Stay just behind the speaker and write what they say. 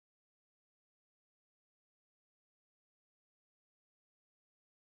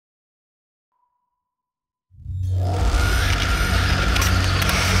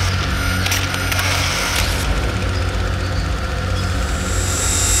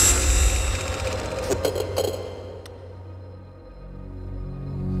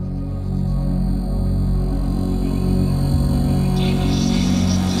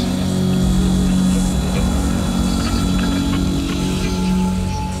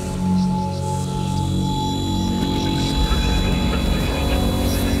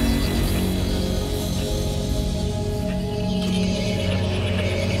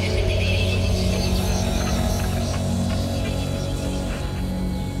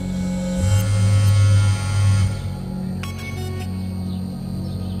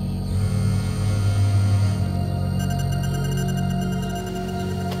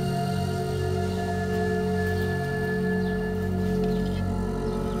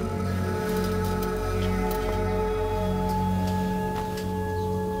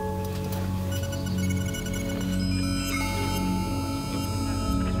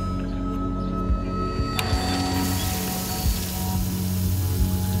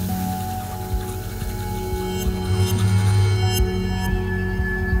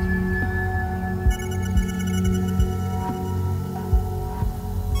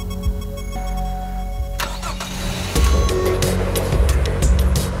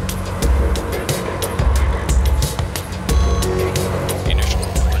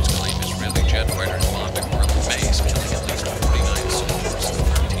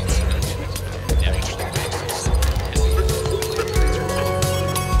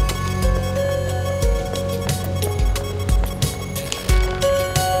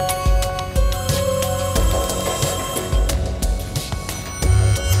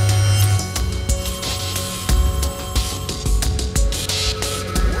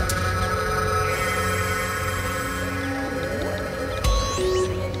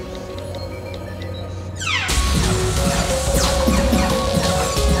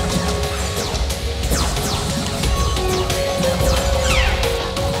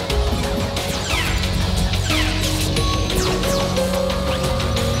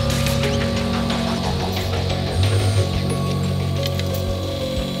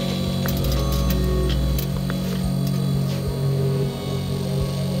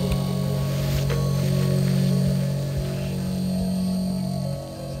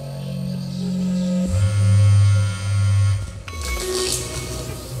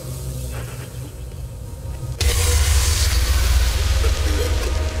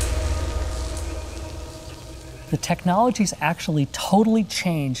the technology's actually totally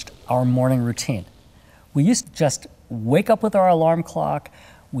changed our morning routine. We used to just wake up with our alarm clock,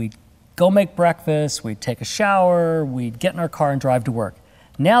 we'd go make breakfast, we'd take a shower, we'd get in our car and drive to work.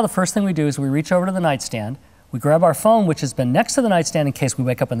 Now the first thing we do is we reach over to the nightstand, we grab our phone, which has been next to the nightstand in case we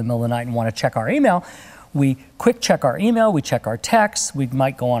wake up in the middle of the night and want to check our email. We quick check our email, we check our texts, we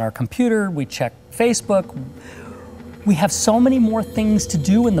might go on our computer, we check Facebook. We have so many more things to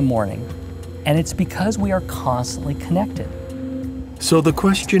do in the morning, and it's because we are constantly connected. So the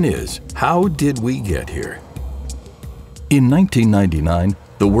question is, how did we get here? In 1999,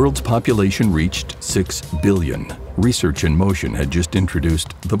 the world's population reached 6 billion. Research in Motion had just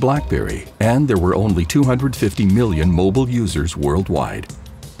introduced the BlackBerry, and there were only 250 million mobile users worldwide.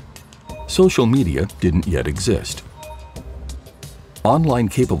 Social media didn't yet exist.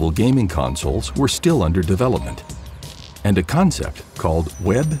 Online-capable gaming consoles were still under development, and a concept called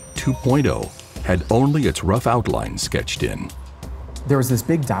Web 2.0 had only its rough outlines sketched in. There was this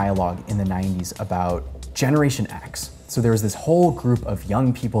big dialogue in the 90s about Generation X. So there was this whole group of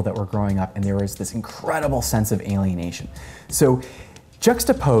young people that were growing up, and there was this incredible sense of alienation. So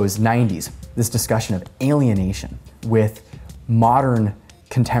juxtapose 90s, this discussion of alienation, with modern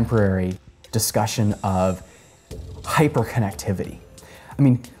contemporary discussion of hyperconnectivity. I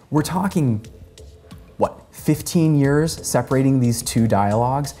mean, we're talking, what, 15 years separating these two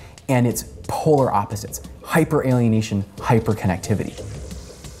dialogues, and it's polar opposites: hyper-alienation, hyper-connectivity.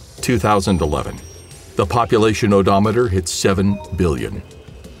 2011. The population odometer hit 7 billion.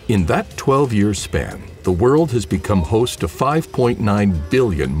 In that 12-year span, the world has become host to 5.9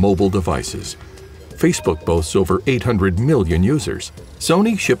 billion mobile devices. Facebook boasts over 800 million users.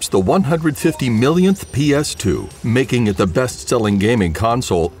 Sony ships the 150 millionth PS2, making it the best-selling gaming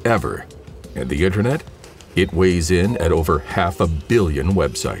console ever. And the internet? It weighs in at over 500 million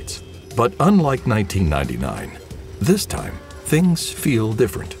websites. But unlike 1999, this time, things feel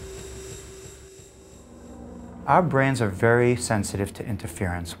different. Our brains are very sensitive to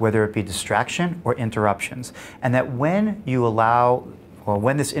interference, whether it be distraction or interruptions, and that when you allow, or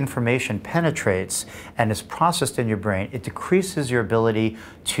when this information penetrates and is processed in your brain, it decreases your ability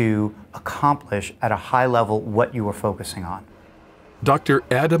to accomplish at a high level what you were focusing on. Dr.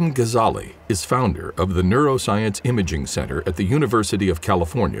 Adam Gazzaley is founder of the Neuroscience Imaging Center at the University of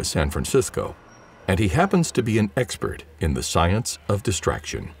California, San Francisco, and he happens to be an expert in the science of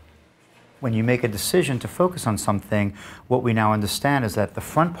distraction. When you make a decision to focus on something, what we now understand is that the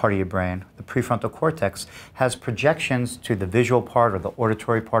front part of your brain, the prefrontal cortex, has projections to the visual part or the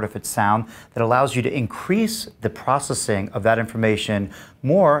auditory part if it's sound that allows you to increase the processing of that information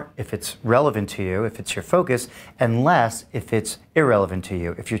more if it's relevant to you, if it's your focus, and less if it's irrelevant to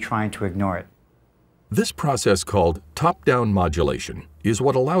you, if you're trying to ignore it. This process, called top-down modulation, is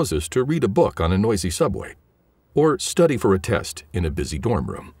what allows us to read a book on a noisy subway or study for a test in a busy dorm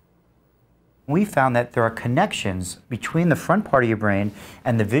room. We found that there are connections between the front part of your brain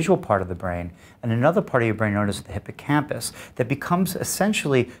and the visual part of the brain, and another part of your brain known as the hippocampus that becomes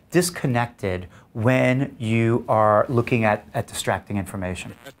essentially disconnected when you are looking at distracting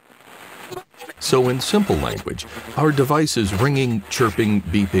information. So in simple language, our devices ringing, chirping,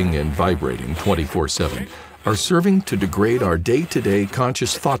 beeping, and vibrating 24/7 are serving to degrade our day-to-day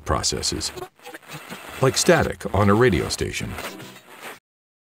conscious thought processes, like static on a radio station.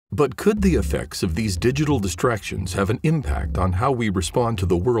 But could the effects of these digital distractions have an impact on how we respond to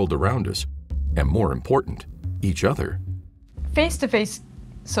the world around us, and more important, each other? Face-to-face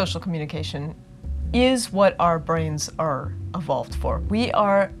social communication is what our brains are evolved for. We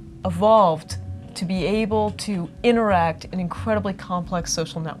are evolved to be able to interact in incredibly complex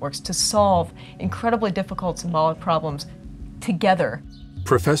social networks, to solve incredibly difficult symbolic problems together.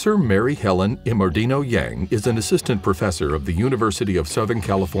 Professor Mary Helen Imardino-Yang is an assistant professor of the University of Southern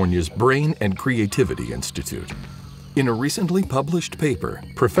California's Brain and Creativity Institute. In a recently published paper,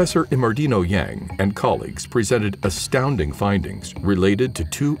 Professor Imardino-Yang and colleagues presented astounding findings related to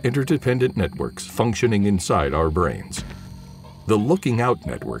two interdependent networks functioning inside our brains. The looking out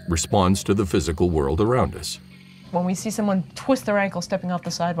network responds to the physical world around us. When we see someone twist their ankle stepping off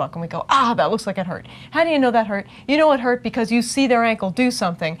the sidewalk and we go, ah, that looks like it hurt. How do you know that hurt? You know it hurt because you see their ankle do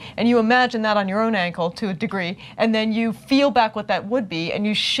something and you imagine that on your own ankle to a degree, and then you feel back what that would be and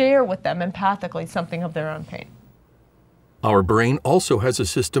you share with them empathically something of their own pain. Our brain also has a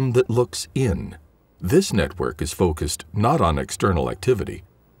system that looks in. This network is focused not on external activity,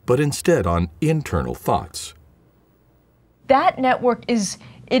 but instead on internal thoughts. That network is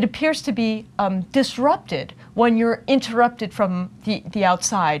it appears to be disrupted when you're interrupted from the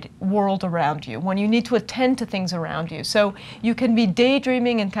outside world around you, when you need to attend to things around you. So you can be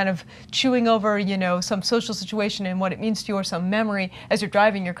daydreaming and kind of chewing over, you know, some social situation and what it means to you, or some memory as you're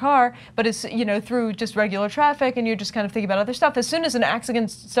driving your car, but it's, you know, through just regular traffic, and you're just kind of thinking about other stuff. As soon as an accident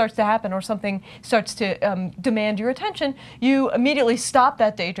starts to happen or something starts to demand your attention, you immediately stop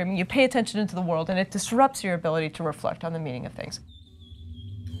that daydreaming, you pay attention into the world, and it disrupts your ability to reflect on the meaning of things.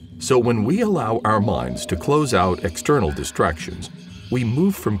 So when we allow our minds to close out external distractions, we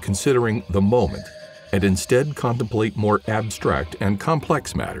move from considering the moment and instead contemplate more abstract and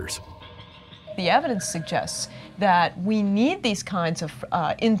complex matters. The evidence suggests that we need these kinds of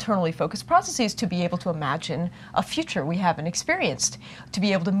internally focused processes to be able to imagine a future we haven't experienced, to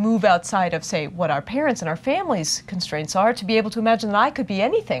be able to move outside of, say, what our parents and our families' constraints are, to be able to imagine that I could be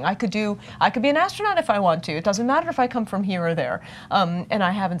anything. I could be an astronaut if I want to. It doesn't matter if I come from here or there, and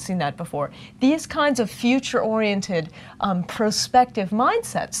I haven't seen that before. These kinds of future-oriented, prospective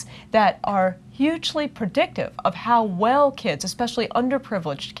mindsets that are hugely predictive of how well kids, especially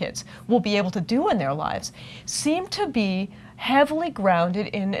underprivileged kids, will be able to do in their lives, seem to be heavily grounded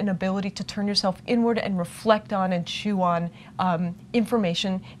in an ability to turn yourself inward and reflect on and chew on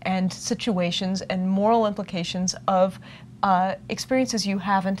information and situations and moral implications of experiences you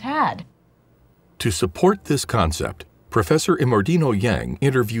haven't had. To support this concept, Professor Imordino Yang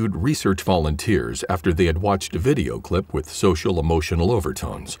interviewed research volunteers after they had watched a video clip with social-emotional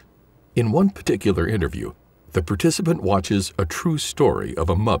overtones. In one particular interview, the participant watches a true story of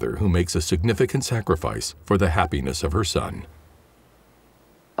a mother who makes a significant sacrifice for the happiness of her son.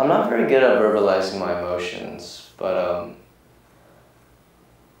 I'm not very good at verbalizing my emotions, but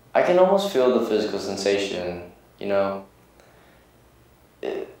I can almost feel the physical sensation, you know?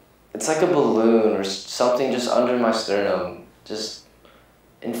 It's like a balloon or something just under my sternum, just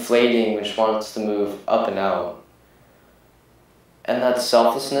inflating, which wants to move up and out. And that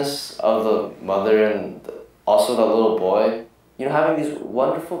selflessness of the mother and also the little boy, you know, having these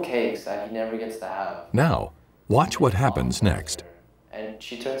wonderful cakes that he never gets to have. Now, watch what happens next. And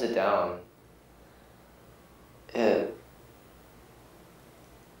she turns it down. It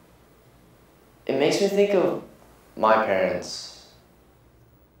makes me think of my parents.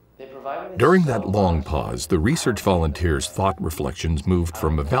 They provided me During so that long much. pause, the research volunteers' thought reflections moved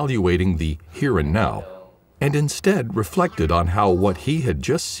from evaluating the here and now and instead reflected on how what he had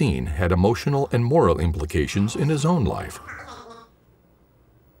just seen had emotional and moral implications in his own life.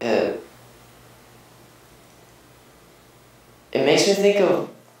 It makes me think of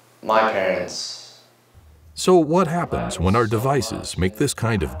my parents. So what happens when our devices make this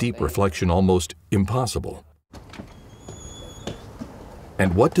kind of deep reflection almost impossible?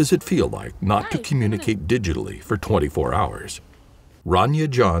 And what does it feel like not to communicate digitally for 24 hours? Rania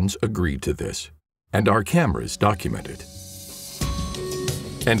Johns agreed to this, and our cameras document it.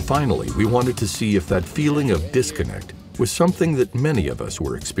 And finally, we wanted to see if that feeling of disconnect was something that many of us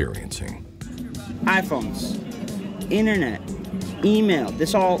were experiencing. iPhones, internet, email,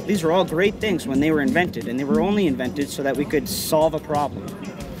 these were all great things when they were invented, and they were only invented so that we could solve a problem.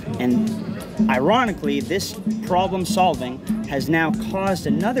 And ironically, this problem solving has now caused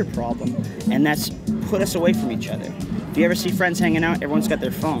another problem, and that's put us away from each other. If you ever see friends hanging out, everyone's got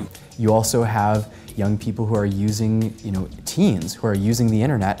their phone. You also have young people who are using, teens who are using the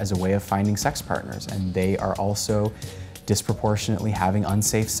internet as a way of finding sex partners, and they are also disproportionately having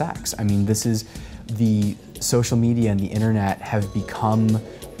unsafe sex. I mean, the social media and the internet have become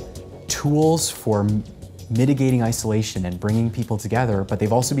tools for mitigating isolation and bringing people together, but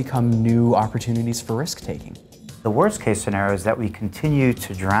they've also become new opportunities for risk-taking. The worst case scenario is that we continue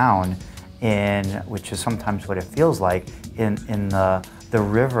to drown in, which is sometimes what it feels like, in the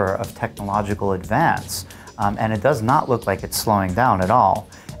river of technological advance. And it does not look like it's slowing down at all.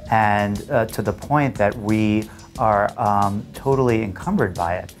 And to the point that we are totally encumbered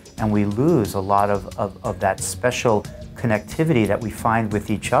by it. And we lose a lot of that special connectivity that we find with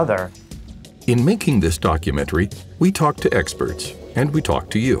each other. In making this documentary, we talked to experts, and we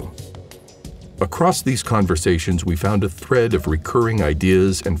talked to you. Across these conversations, we found a thread of recurring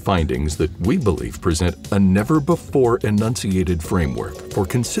ideas and findings that we believe present a never-before-enunciated framework for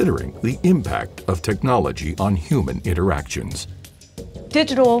considering the impact of technology on human interactions.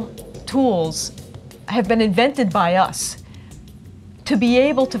 Digital tools have been invented by us to be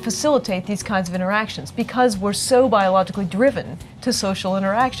able to facilitate these kinds of interactions because we're so biologically driven to social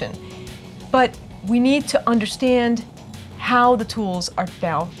interaction. But we need to understand how the tools are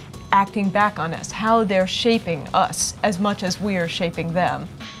now acting back on us, how they're shaping us as much as we are shaping them.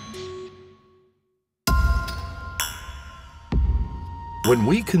 When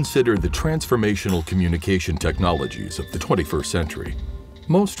we consider the transformational communication technologies of the 21st century,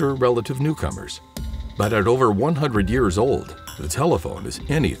 most are relative newcomers. But at over 100 years old, the telephone is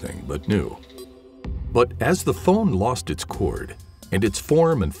anything but new. But as the phone lost its cord, and its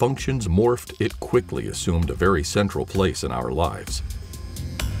form and functions morphed, it quickly assumed a very central place in our lives.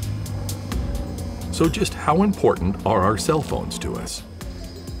 So just how important are our cell phones to us?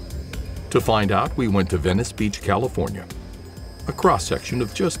 To find out, we went to Venice Beach, California, a cross-section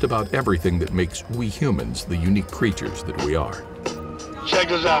of just about everything that makes we humans the unique creatures that we are. Check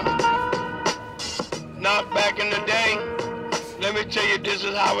this out. Not back in the day, let me tell you, this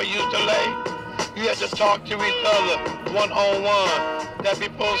is how it used to lay. You had to talk to each other one-on-one. That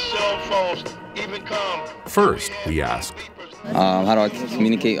before cell phones even come. First, we asked, how do I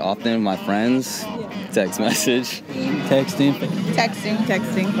communicate often with my friends? Text message. Texting.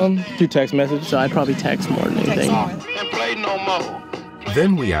 Through text message, so I'd probably text more than anything. And play no more.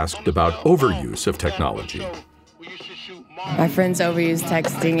 Then we asked about overuse of technology. My friends overuse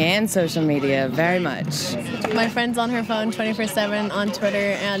texting and social media very much. My friend's on her phone 24/7 on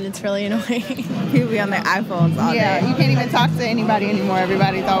Twitter, and it's really annoying. People be on their iPhones all day. You can't even talk to anybody anymore.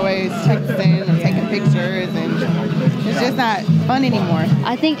 Everybody's always texting and taking pictures, and it's just not fun anymore.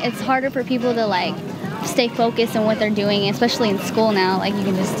 I think it's harder for people to stay focused on what they're doing, especially in school now. Like you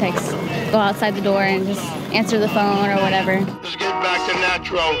can just text, go outside the door and just answer the phone or whatever. Let's get back to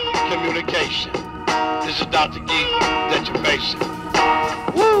natural communication. This is Dr. Geek that you're facing.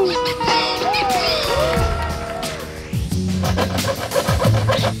 Woo!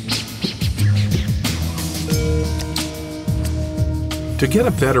 To get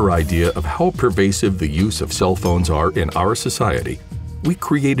a better idea of how pervasive the use of cell phones are in our society, we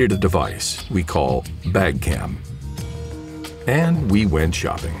created a device we call BagCam. And we went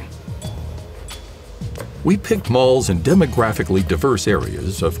shopping. We picked malls in demographically diverse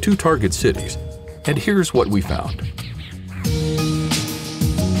areas of 2 target cities, and here's what we found.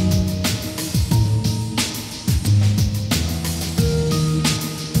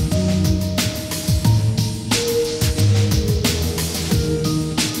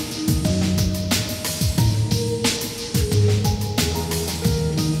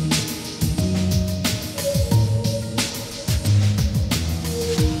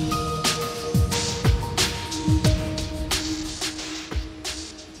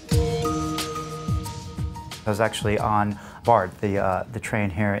 I was actually on BART, the train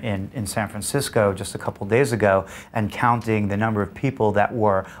here in San Francisco just a couple days ago, and counting the number of people that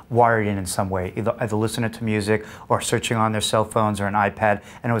were wired in some way, either listening to music or searching on their cell phones or an iPad,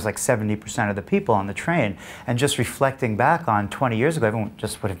 and it was like 70% of the people on the train. And just reflecting back on 20 years ago, everyone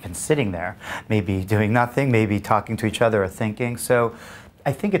just would have been sitting there, maybe doing nothing, maybe talking to each other or thinking. So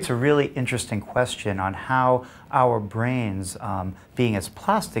I think it's a really interesting question on how our brains, being as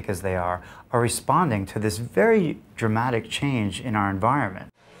plastic as they are responding to this very dramatic change in our environment.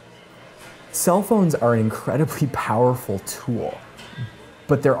 Cell phones are an incredibly powerful tool,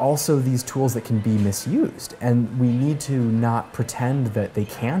 but they're also these tools that can be misused, and we need to not pretend that they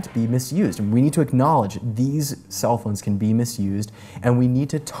can't be misused. And we need to acknowledge these cell phones can be misused, and we need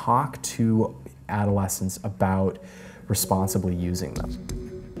to talk to adolescents about responsibly using them.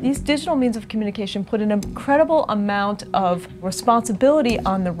 These digital means of communication put an incredible amount of responsibility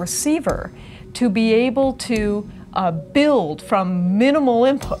on the receiver to be able to build from minimal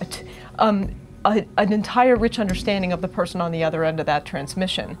input an entire rich understanding of the person on the other end of that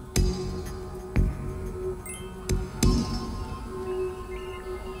transmission.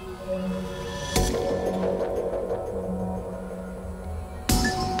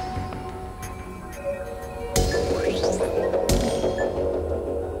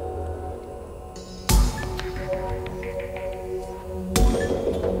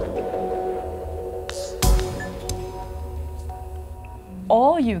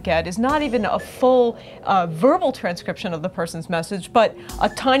 All you get is not even a full verbal transcription of the person's message, but a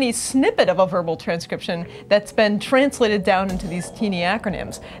tiny snippet of a verbal transcription that's been translated down into these teeny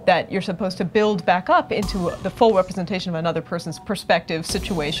acronyms that you're supposed to build back up into the full representation of another person's perspective,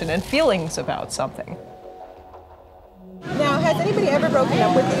 situation, and feelings about something. Now, has anybody ever broken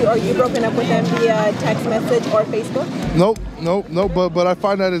up with you, or you broken up with them via text message or Facebook? Nope. But I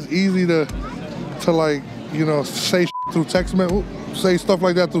find that it's easy to like, you know, say through text say stuff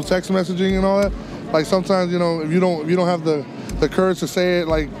like that through text messaging and all that. Like sometimes, you know, if you don't have the courage to say it,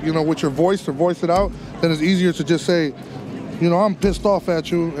 like, you know, with your voice, to voice it out, then it's easier to just say, you know, I'm pissed off at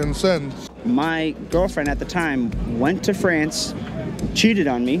you, and send. My girlfriend at the time went to France, cheated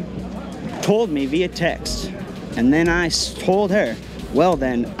on me, told me via text, and then I told her, well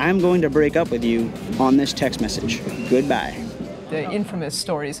then, I'm going to break up with you on this text message. Goodbye. the infamous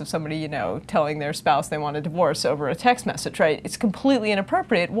stories of somebody, you know, telling their spouse they want a divorce over a text message, right? It's completely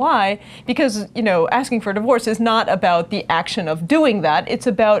inappropriate. Why? Because, you know, asking for a divorce is not about the action of doing that. It's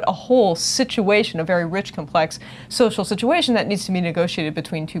about a whole situation, a very rich, complex social situation that needs to be negotiated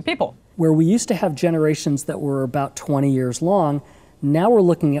between two people. Where we used to have generations that were about 20 years long, now we're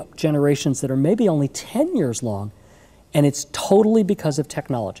looking at generations that are maybe only 10 years long, and it's totally because of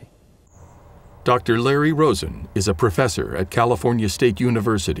technology. Dr. Larry Rosen is a professor at California State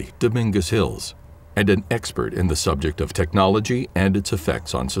University, Dominguez Hills, and an expert in the subject of technology and its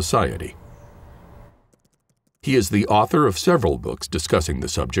effects on society. He is the author of several books discussing the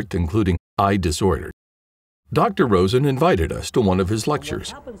subject, including Eye Disorder. Dr. Rosen invited us to one of his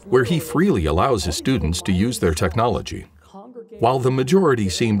lectures, where he freely allows his students to use their technology. While the majority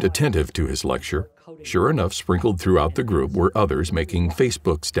seemed attentive to his lecture, sure enough, sprinkled throughout the group were others making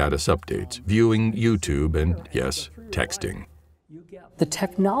Facebook status updates, viewing YouTube, and yes, texting. The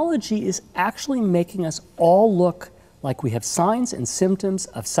technology is actually making us all look like we have signs and symptoms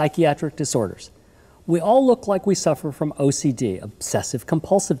of psychiatric disorders. We all look like we suffer from OCD, obsessive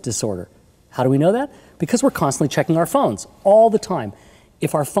compulsive disorder. How do we know that? Because we're constantly checking our phones all the time.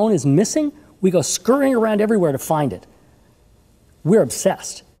 If our phone is missing, we go scurrying around everywhere to find it. We're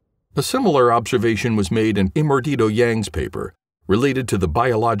obsessed. A similar observation was made in Imordito Yang's paper related to the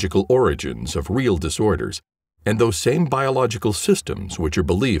biological origins of real disorders and those same biological systems which are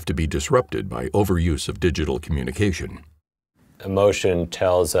believed to be disrupted by overuse of digital communication. Emotion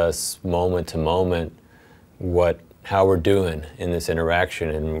tells us moment to moment how we're doing in this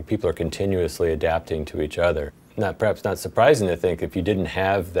interaction, and people are continuously adapting to each other. Perhaps not surprising to think if you didn't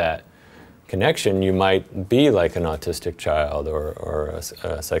have that connection, you might be like an autistic child or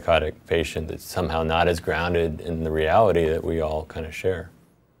a psychotic patient that's somehow not as grounded in the reality that we all kind of share.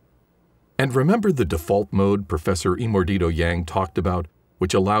 And remember the default mode Professor Imordito Yang talked about,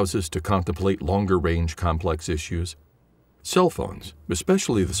 which allows us to contemplate longer-range complex issues? Cell phones,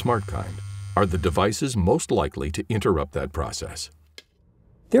 especially the smart kind, are the devices most likely to interrupt that process.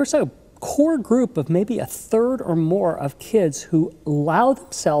 There's a core group of maybe a third or more of kids who allow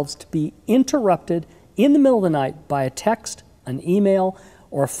themselves to be interrupted in the middle of the night by a text, an email,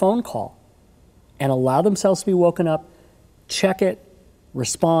 or a phone call, and allow themselves to be woken up, check it,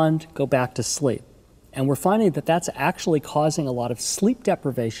 respond, go back to sleep. And we're finding that that's actually causing a lot of sleep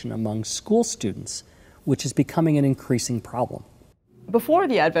deprivation among school students, which is becoming an increasing problem. Before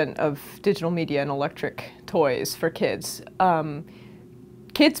the advent of digital media and electric toys for kids,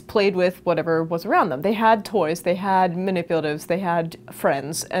 kids played with whatever was around them. They had toys, they had manipulatives, they had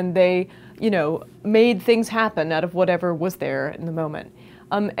friends, and they, you know, made things happen out of whatever was there in the moment.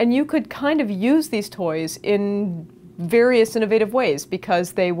 And you could kind of use these toys in various innovative ways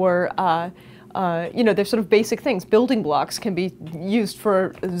because they were, you know, they're sort of basic things. Building blocks can be used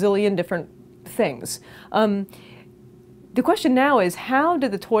for a zillion different things. The question now is, how do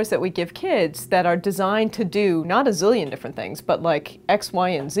the toys that we give kids that are designed to do not a zillion different things, but like X, Y,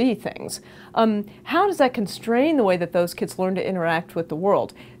 and Z things, how does that constrain the way that those kids learn to interact with the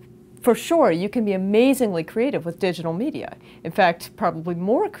world? For sure, you can be amazingly creative with digital media. In fact, probably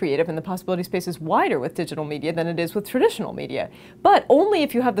more creative, and the possibility space is wider with digital media than it is with traditional media. But only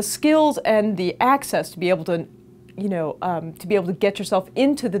if you have the skills and the access to be able to, you know, to be able to get yourself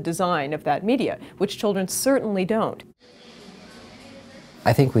into the design of that media, which children certainly don't.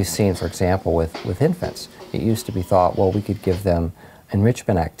 I think we've seen, for example, with infants, it used to be thought, well, we could give them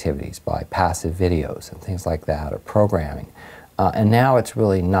enrichment activities by passive videos and things like that, or programming. And now it's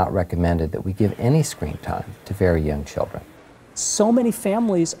really not recommended that we give any screen time to very young children. So many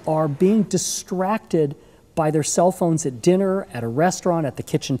families are being distracted by their cell phones at dinner, at a restaurant, at the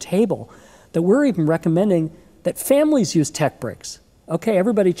kitchen table, that we're even recommending that families use tech breaks. Okay,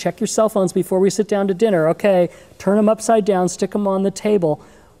 everybody check your cell phones before we sit down to dinner. Okay, turn them upside down, stick them on the table.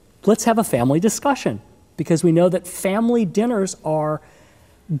 Let's have a family discussion, because we know that family dinners are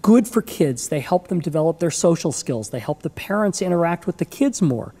good for kids. They help them develop their social skills. They help the parents interact with the kids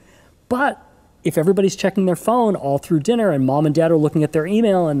more. But if everybody's checking their phone all through dinner and mom and dad are looking at their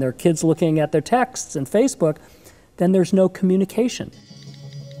email and their kids looking at their texts and Facebook, then there's no communication.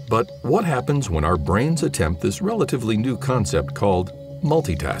 But what happens when our brains attempt this relatively new concept called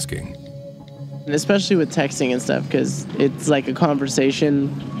multitasking? And especially with texting and stuff, because it's like a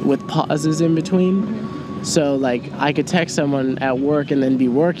conversation with pauses in between. So like I could text someone at work and then be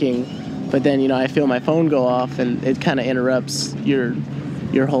working, but then, you know, I feel my phone go off and it kind of interrupts your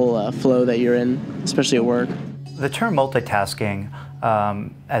whole flow that you're in, especially at work. The term multitasking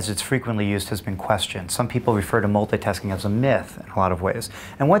as it's frequently used, has been questioned. Some people refer to multitasking as a myth in a lot of ways.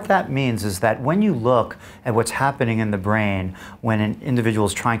 And what that means is that when you look at what's happening in the brain when an individual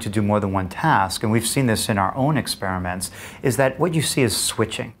is trying to do more than one task, and we've seen this in our own experiments, is that what you see is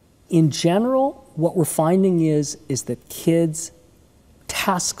switching. In general, what we're finding is that kids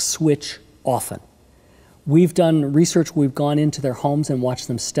task switch often. We've done research, we've gone into their homes and watched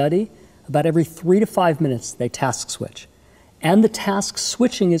them study. About every 3 to 5 minutes, they task switch. And the task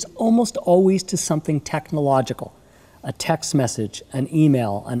switching is almost always to something technological. A text message, an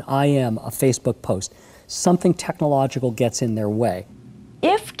email, an IM, a Facebook post. Something technological gets in their way.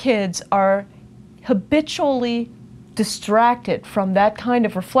 If kids are habitually distracted from that kind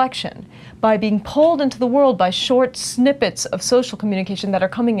of reflection by being pulled into the world by short snippets of social communication that are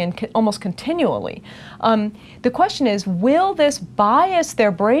coming in almost continually, the question is, will this bias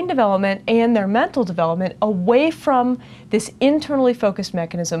their brain development and their mental development away from this internally focused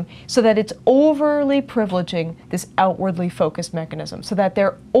mechanism so that it's overly privileging this outwardly focused mechanism, so that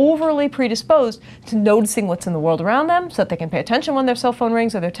they're overly predisposed to noticing what's in the world around them so that they can pay attention when their cell phone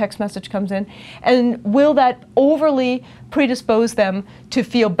rings or their text message comes in? And will that overly predispose them to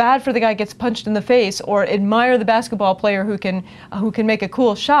feel bad for the guy who gets punched in the face or admire the basketball player who can make a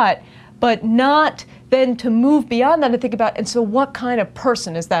cool shot, but not then to move beyond that and think about, and so what kind of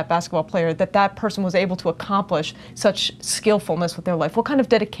person is that basketball player that person was able to accomplish such skillfulness with their life? What kind of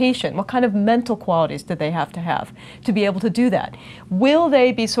dedication, what kind of mental qualities did they have to be able to do that? Will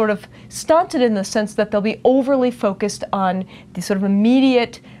they be sort of stunted in the sense that they'll be overly focused on the sort of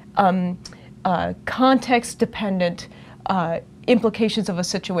immediate context-dependent implications of a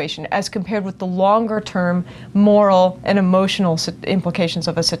situation as compared with the longer-term moral and emotional implications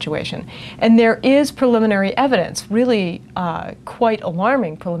of a situation? And there is preliminary evidence, really quite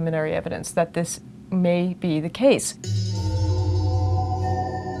alarming preliminary evidence, that this may be the case.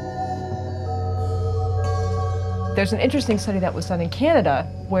 There's an interesting study that was done in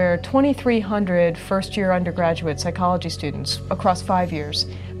Canada where 2,300 first-year undergraduate psychology students across 5 years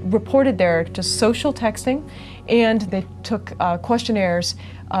reported their just social texting, and they took questionnaires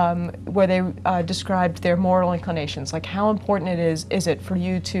where they described their moral inclinations, like how important is it for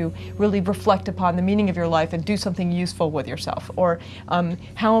you to really reflect upon the meaning of your life and do something useful with yourself, or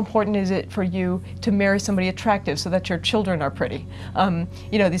how important is it for you to marry somebody attractive so that your children are pretty.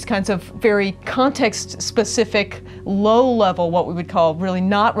 You know, these kinds of very context-specific, low-level, what we would call really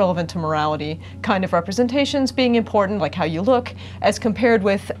not relevant to morality kind of representations being important, like how you look, as compared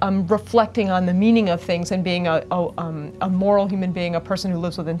with reflecting on the meaning of things and being a moral human being, a person who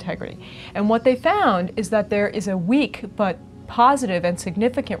lives with integrity. And what they found is that there is a weak but positive and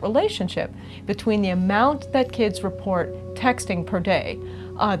significant relationship between the amount that kids report texting per day,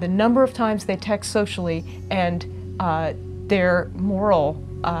 the number of times they text socially, and their moral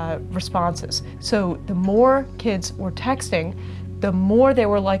responses. So the more kids were texting, the more they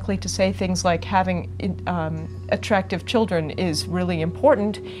were likely to say things like having attractive children is really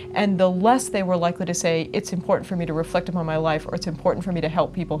important, and the less they were likely to say it's important for me to reflect upon my life, or it's important for me to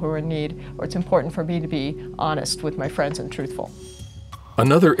help people who are in need, or it's important for me to be honest with my friends and truthful.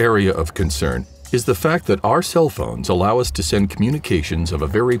 Another area of concern is the fact that our cell phones allow us to send communications of a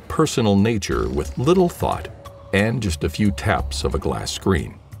very personal nature with little thought and just a few taps of a glass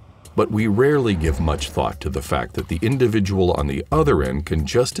screen. But we rarely give much thought to the fact that the individual on the other end can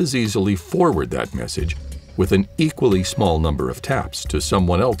just as easily forward that message with an equally small number of taps to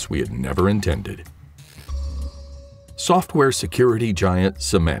someone else we had never intended. Software security giant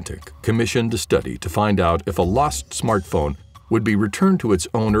Symantec commissioned a study to find out if a lost smartphone would be returned to its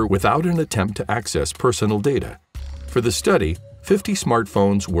owner without an attempt to access personal data. For the study, 50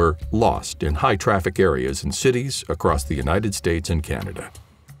 smartphones were lost in high-traffic areas in cities across the United States and Canada.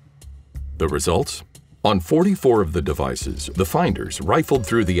 The results? On 44 of the devices, the finders rifled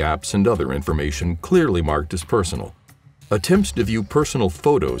through the apps and other information clearly marked as personal. Attempts to view personal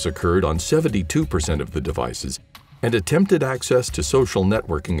photos occurred on 72% of the devices, and attempted access to social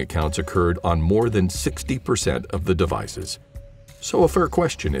networking accounts occurred on more than 60% of the devices. So a fair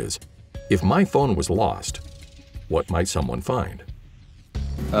question is, if my phone was lost, what might someone find?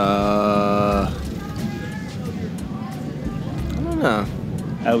 I don't know.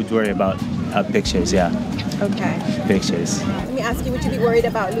 I would worry about pictures, yeah. Okay. Pictures. Let me ask you, would you be worried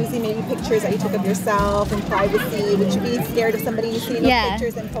about losing maybe pictures that you took of yourself and privacy? Would you be scared of somebody seeing those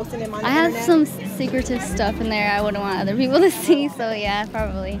pictures and posting them on the internet? I have some secretive stuff in there I wouldn't want other people to see, so yeah,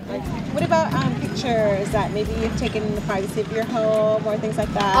 probably. What about pictures that maybe you've taken in the privacy of your home or things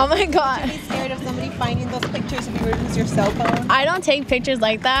like that? Oh my God. Would you be scared of somebody finding those pictures if you were to use your cell phone? I don't take pictures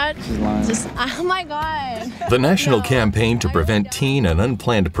like that. Just, oh my God. The National Campaign to Prevent Teen and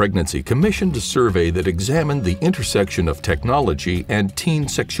Unplanned Pregnancy commissioned a survey that examined the intersection of technology and teen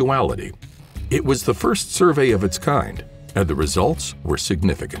sexuality. It was the first survey of its kind, and the results were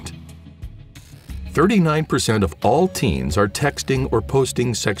significant. 39% of all teens are texting or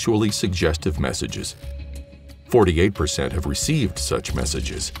posting sexually suggestive messages. 48% have received such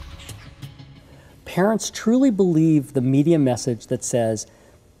messages. Parents truly believe the media message that says,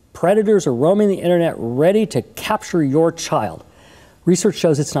 predators are roaming the internet ready to capture your child. Research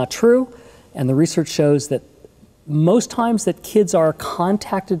shows it's not true, and the research shows that most times that kids are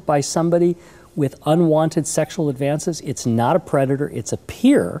contacted by somebody with unwanted sexual advances, it's not a predator, it's a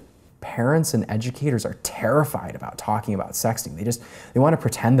peer. Parents and educators are terrified about talking about sexting. They want to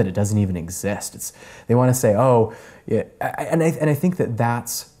pretend that it doesn't even exist. They want to say, oh, yeah. And I think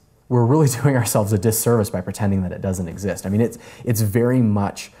that we're really doing ourselves a disservice by pretending that it doesn't exist. I mean, it's very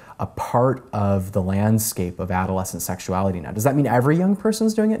much a part of the landscape of adolescent sexuality now. Does that mean every young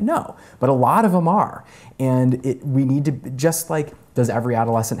person's doing it? No, but a lot of them are. And we need to, just like, does every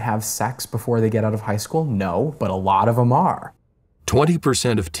adolescent have sex before they get out of high school? No, but a lot of them are.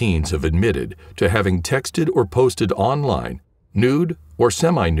 20% of teens have admitted to having texted or posted online nude or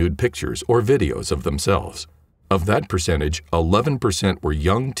semi-nude pictures or videos of themselves. Of that percentage, 11% were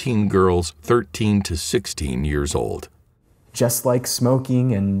young teen girls 13 to 16 years old. Just like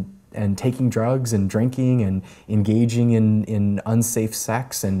smoking and taking drugs and drinking and engaging in unsafe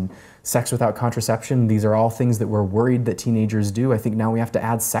sex and sex without contraception, these are all things that we're worried that teenagers do. I think now we have to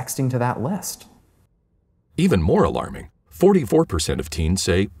add sexting to that list. Even more alarming, 44% of teens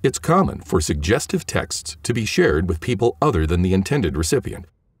say it's common for suggestive texts to be shared with people other than the intended recipient.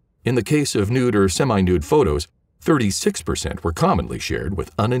 In the case of nude or semi-nude photos, 36% were commonly shared with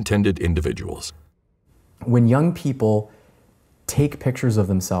unintended individuals. When young people take pictures of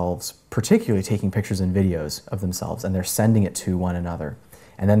themselves, particularly taking pictures and videos of themselves, and they're sending it to one another,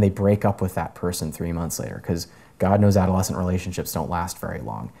 and then they break up with that person 3 months later, because God knows adolescent relationships don't last very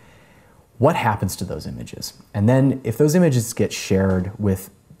long. What happens to those images? And then if those images get shared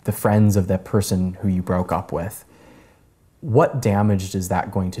with the friends of that person who you broke up with, what damage is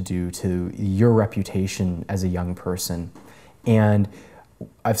that going to do to your reputation as a young person? And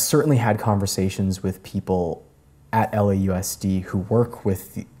I've certainly had conversations with people at LAUSD who work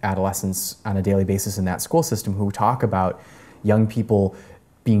with adolescents on a daily basis in that school system who talk about young people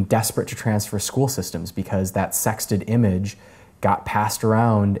being desperate to transfer school systems because that sexted image got passed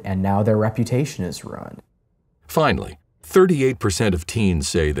around and now their reputation is ruined. Finally, 38% of teens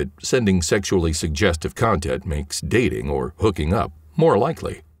say that sending sexually suggestive content makes dating or hooking up more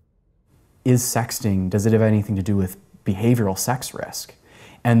likely. Is sexting, does it have anything to do with behavioral sex risk?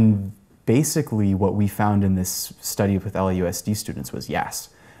 And basically what we found in this study with LAUSD students was yes,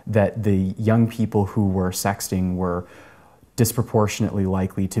 that the young people who were sexting were disproportionately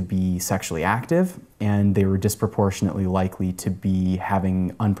likely to be sexually active, and they were disproportionately likely to be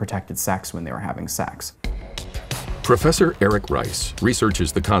having unprotected sex when they were having sex. Professor Eric Rice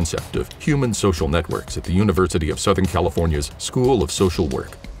researches the concept of human social networks at the University of Southern California's School of Social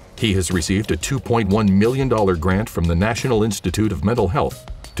Work. He has received a $2.1 million grant from the National Institute of Mental Health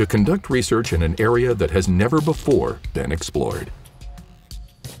to conduct research in an area that has never before been explored.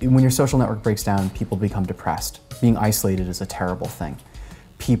 When your social network breaks down, people become depressed. Being isolated is a terrible thing.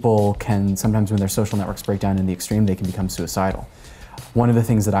 People can, sometimes when their social networks break down in the extreme, they can become suicidal. One of the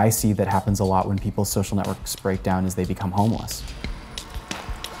things that I see that happens a lot when people's social networks break down is they become homeless.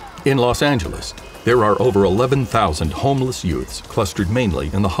 In Los Angeles, there are over 11,000 homeless youths clustered mainly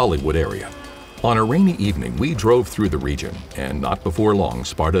in the Hollywood area. On a rainy evening, we drove through the region and not before long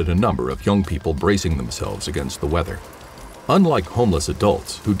spotted a number of young people bracing themselves against the weather. Unlike homeless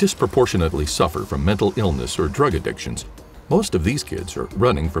adults who disproportionately suffer from mental illness or drug addictions, most of these kids are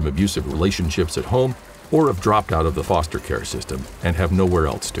running from abusive relationships at home or have dropped out of the foster care system and have nowhere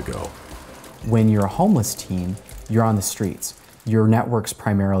else to go. When you're a homeless teen, you're on the streets. Your networks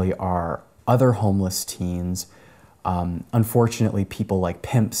primarily are other homeless teens, unfortunately people like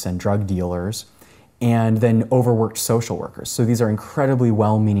pimps and drug dealers, and then overworked social workers. So these are incredibly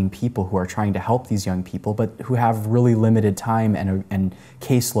well-meaning people who are trying to help these young people, but who have really limited time and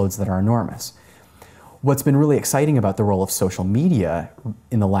caseloads that are enormous. What's been really exciting about the role of social media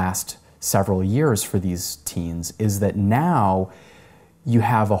in the last several years for these teens is that now you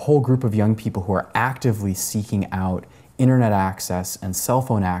have a whole group of young people who are actively seeking out internet access and cell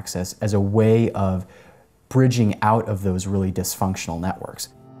phone access as a way of bridging out of those really dysfunctional networks.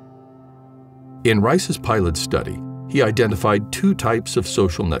 In Rice's pilot study, he identified two types of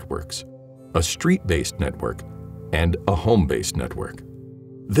social networks: a street-based network and a home-based network.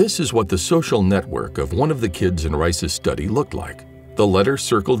 This is what the social network of one of the kids in Rice's study looked like. The letters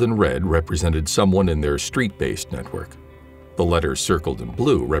circled in red represented someone in their street-based network. The letters circled in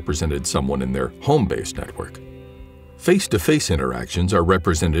blue represented someone in their home-based network. Face-to-face interactions are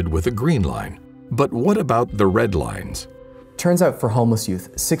represented with a green line. But what about the red lines? Turns out for homeless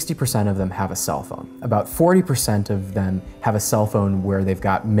youth, 60% of them have a cell phone. About 40% of them have a cell phone where they've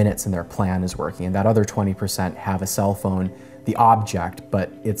got minutes and their plan is working, and that other 20% have a cell phone, the object,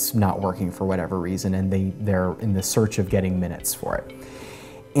 but it's not working for whatever reason, and they're in the search of getting minutes for it.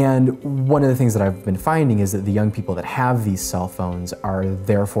 And one of the things that I've been finding is that the young people that have these cell phones are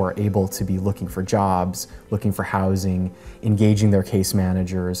therefore able to be looking for jobs, looking for housing, engaging their case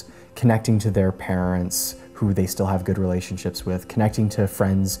managers, connecting to their parents who they still have good relationships with, connecting to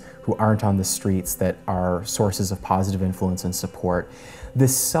friends who aren't on the streets that are sources of positive influence and support.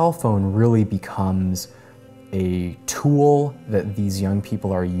 This cell phone really becomes a tool that these young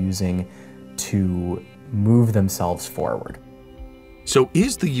people are using to move themselves forward. So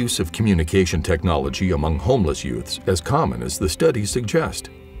is the use of communication technology among homeless youths as common as the studies suggest?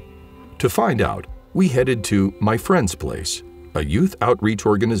 To find out, we headed to My Friend's Place, a youth outreach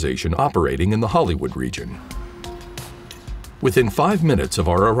organization operating in the Hollywood region. Within 5 minutes of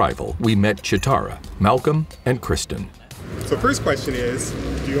our arrival, we met Chitara, Malcolm, and Kristen. So first question is,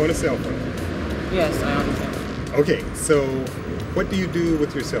 do you own a cell phone? Yes, I own a cell phone. Okay, so what do you do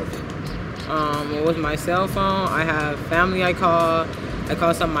with your cell phone? With my cell phone, I have family I call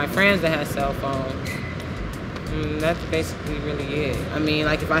some of my friends that have cell phones. That's basically really it. I mean,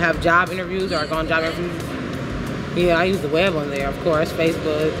 like if I have job interviews or I go on job interviews, yeah, I use the web on there, of course,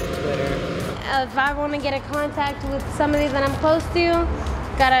 Facebook, Twitter. If I want to get a contact with somebody that I'm close to,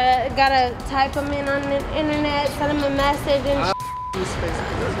 gotta type them in on the internet, send them a message, and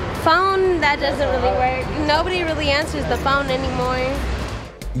phone, that doesn't really work. Nobody really answers the phone anymore.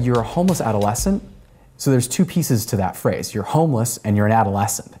 You're a homeless adolescent, so there's two pieces to that phrase. You're homeless and you're an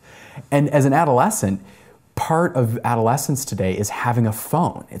adolescent. And as an adolescent, part of adolescence today is having a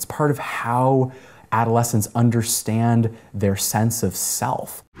phone. It's part of how adolescents understand their sense of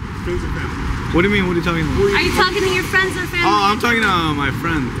self. What do you mean? What are you talking about? Are you talking to your friends or family? Oh, I'm talking to my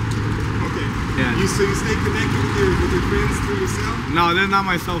friend. Okay. Yeah. So you stay connected with your friends through your cell? No, that's not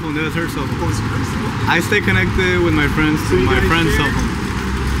my cell phone. That's her cell phone. Oh, it's her cell phone? I stay connected with my friends through my friend's cell phone.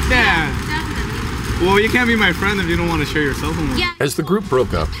 Yeah. Definitely. Well, you can't be my friend if you don't want to share your cell phone. Yeah. As the group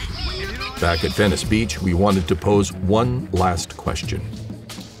broke up, back at Venice Beach, we wanted to pose one last question.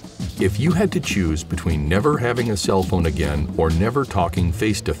 If you had to choose between never having a cell phone again or never talking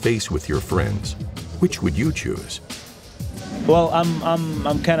face-to-face with your friends, which would you choose? Well,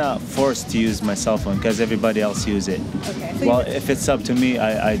 I'm kind of forced to use my cell phone because everybody else use it. Okay. So well, if it's up to me,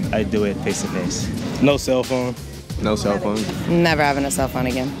 I do it face-to-face. No cell phone. No cell phone. Never having a cell phone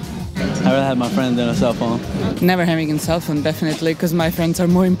again. I'd rather have my friend than a cell phone. Never having a cell phone, definitely, because my friends are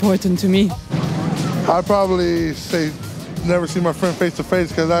more important to me. I'd probably say never see my friend face to face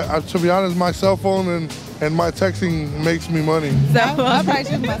because to be honest, my cell phone and my texting makes me money. I'll probably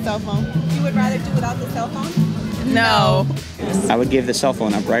choose my cell phone. You would rather do without the cell phone? No. I would give the cell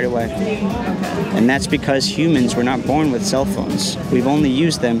phone up right away. And that's because humans were not born with cell phones. We've only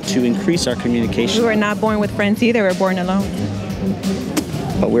used them to increase our communication. We were not born with friends either, we're born alone.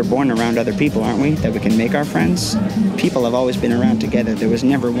 But we're born around other people, aren't we? That we can make our friends. People have always been around together. There was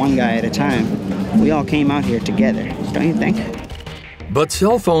never one guy at a time. We all came out here together, don't you think? But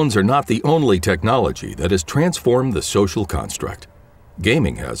cell phones are not the only technology that has transformed the social construct.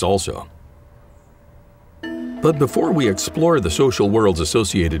 Gaming has also. But before we explore the social worlds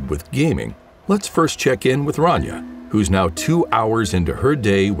associated with gaming, let's first check in with Rania, who's now 2 hours into her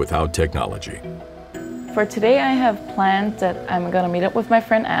day without technology. For today, I have planned that I'm gonna meet up with my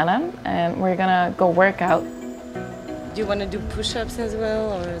friend Anna, and we're gonna go work out. Do you want to do push-ups as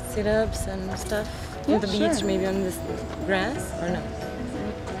well, or sit-ups and stuff? Yeah, on the sure. beach, maybe on this grass, or no?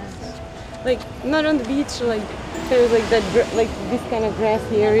 Like, not on the beach, like, there's like that, like this kind of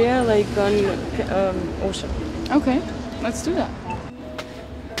grassy area, like on ocean. Okay, let's do that.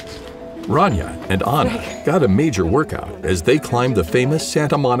 Rania and Anna got a major workout as they climbed the famous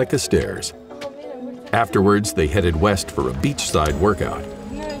Santa Monica stairs. Afterwards, they headed west for a beachside workout.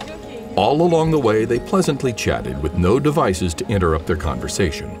 All along the way, they pleasantly chatted with no devices to interrupt their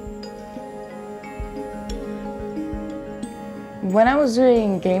conversation. When I was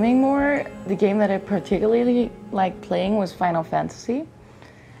doing gaming more, the game that I particularly liked playing was Final Fantasy.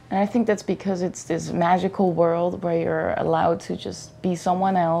 And I think that's because it's this magical world where you're allowed to just be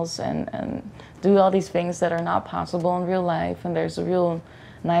someone else and do all these things that are not possible in real life. And there's a real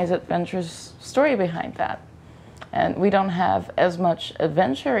nice adventurous story behind that. And we don't have as much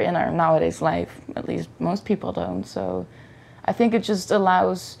adventure in our nowadays life, at least most people don't. So I think it just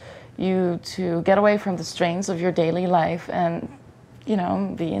allows you to get away from the strains of your daily life and, you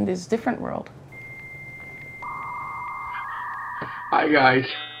know, be in this different world. Hi guys,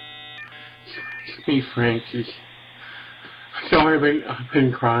 it's me, Francis. Sorry, I've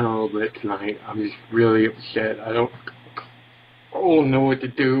been crying a little bit tonight. I'm just really upset. I don't know what to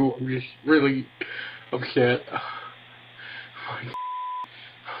do. I'm just really upset.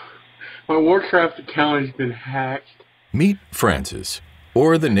 My Warcraft account has been hacked. Meet Francis,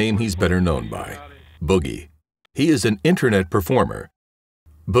 or the name he's better known by, Boogie. He is an internet performer.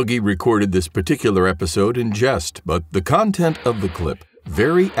 Boogie recorded this particular episode in jest, but the content of the clip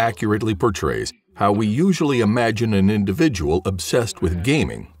very accurately portrays how we usually imagine an individual obsessed with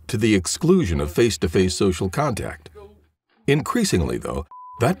gaming to the exclusion of face-to-face social contact. Increasingly, though,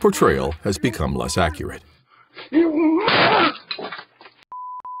 that portrayal has become less accurate.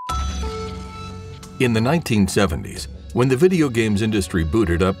 In the 1970s, when the video games industry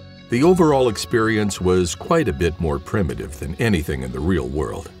booted up, the overall experience was quite a bit more primitive than anything in the real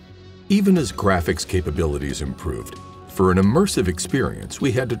world. Even as graphics capabilities improved, for an immersive experience,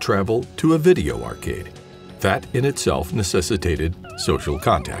 we had to travel to a video arcade. That in itself necessitated social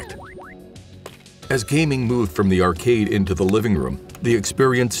contact. As gaming moved from the arcade into the living room, the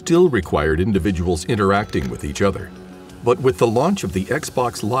experience still required individuals interacting with each other. But with the launch of the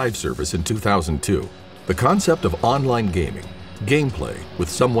Xbox Live service in 2002, the concept of online gaming, gameplay with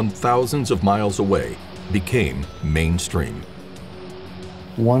someone thousands of miles away, became mainstream.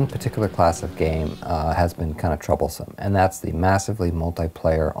 One particular class of game has been kind of troublesome, and that's the massively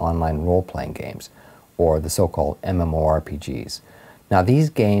multiplayer online role-playing games, or the so-called MMORPGs. Now,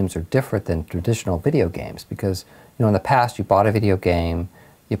 these games are different than traditional video games because, you know, in the past you bought a video game,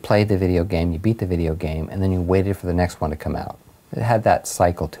 you played the video game, you beat the video game, and then you waited for the next one to come out. It had that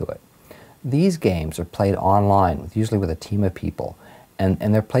cycle to it. These games are played online, usually with a team of people, and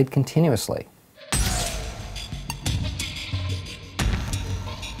they're played continuously.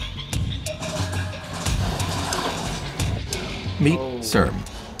 Meet Serm.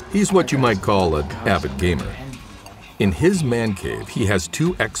 He's what you might call an avid gamer. In his man cave, he has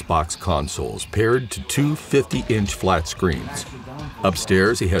two Xbox consoles paired to two 50-inch flat screens.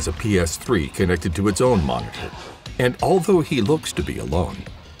 Upstairs, he has a PS3 connected to its own monitor. And although he looks to be alone,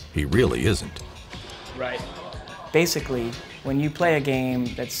 he really isn't. Right. Basically, when you play a game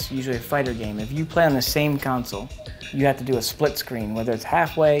that's usually a fighter game, if you play on the same console, you have to do a split screen, whether it's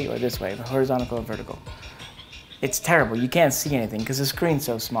halfway or this way, horizontal or vertical. It's terrible. You can't see anything because the screen's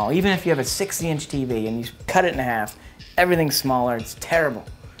so small. Even if you have a 60-inch TV and you cut it in half, everything's smaller. It's terrible.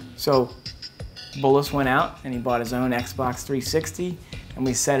 So Bullis went out and he bought his own Xbox 360, and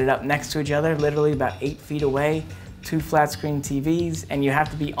we set it up next to each other, literally about 8 feet away, two flat screen TVs, and you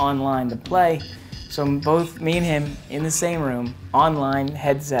have to be online to play. So both me and him in the same room, online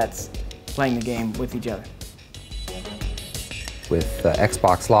headsets, playing the game with each other. With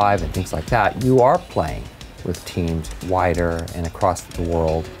Xbox Live and things like that, you are playing with teams wider and across the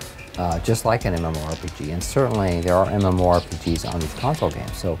world, just like an MMORPG. And certainly there are MMORPGs on these console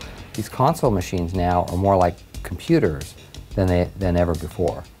games. So these console machines now are more like computers than ever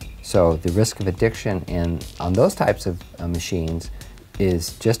before. So the risk of addiction on those types of machines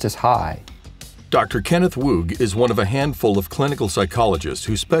is just as high. Dr. Kenneth Woog is one of a handful of clinical psychologists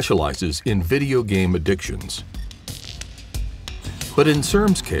who specializes in video game addictions. But in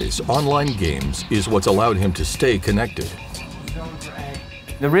Serm's case, online games is what's allowed him to stay connected.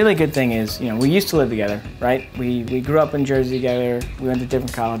 The really good thing is, you know, we used to live together, right? We grew up in Jersey together, we went to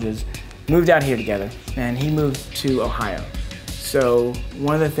different colleges, moved out here together, and he moved to Ohio. So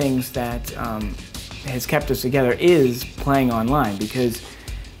one of the things that has kept us together is playing online because,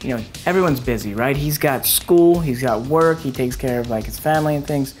 you know, everyone's busy, right? He's got school, he's got work, he takes care of like his family and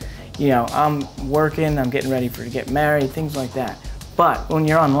things. You know, I'm working, I'm getting ready to get married, things like that. But when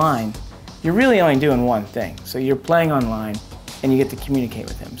you're online, you're really only doing one thing. So you're playing online and you get to communicate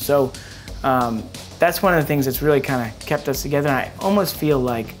with him. So that's one of the things that's really kind of kept us together. And I almost feel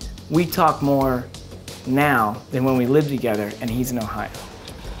like we talk more now than when we lived together and he's in Ohio.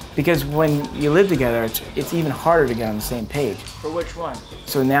 Because when you live together, it's even harder to get on the same page. For which one?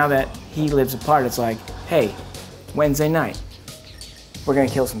 So now that he lives apart, it's like, hey, Wednesday night, we're gonna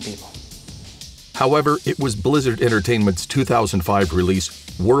kill some people. However, it was Blizzard Entertainment's 2005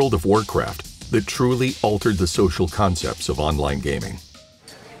 release, World of Warcraft, that truly altered the social concepts of online gaming.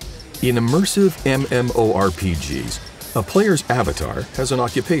 In immersive MMORPGs, a player's avatar has an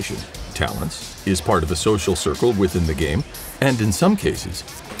occupation, talents, is part of a social circle within the game, and in some cases,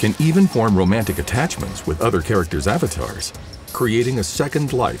 can even form romantic attachments with other characters' avatars, creating a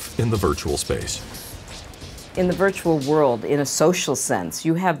second life in the virtual space. In the virtual world, in a social sense,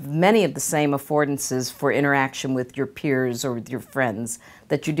 you have many of the same affordances for interaction with your peers or with your friends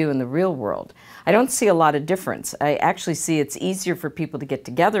that you do in the real world. I don't see a lot of difference. I actually see it's easier for people to get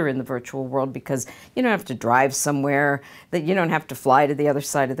together in the virtual world because you don't have to drive somewhere, that you don't have to fly to the other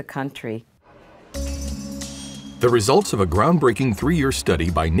side of the country. The results of a groundbreaking 3-year study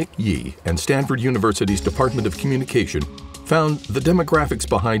by Nick Yee and Stanford University's Department of Communication found the demographics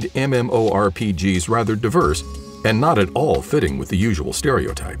behind MMORPGs rather diverse and not at all fitting with the usual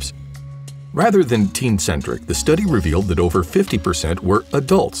stereotypes. Rather than teen-centric, the study revealed that over 50% were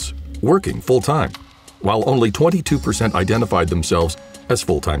adults working full-time, while only 22% identified themselves as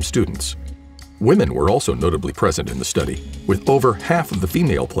full-time students. Women were also notably present in the study, with over half of the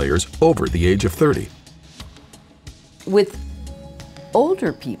female players over the age of 30. With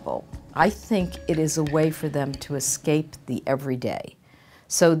older people, I think it is a way for them to escape the everyday.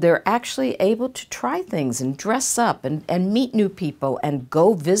 So they're actually able to try things and dress up and meet new people and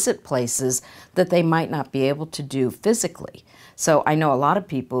go visit places that they might not be able to do physically. So I know a lot of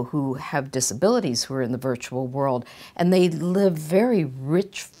people who have disabilities who are in the virtual world, and they live very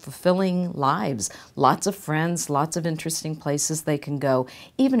rich, fulfilling lives. Lots of friends, lots of interesting places they can go,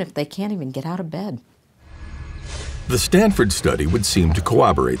 even if they can't even get out of bed. The Stanford study would seem to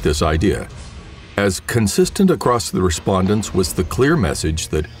corroborate this idea. As consistent across the respondents was the clear message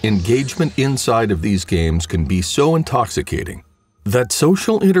that engagement inside of these games can be so intoxicating that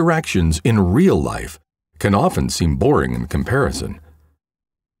social interactions in real life can often seem boring in comparison.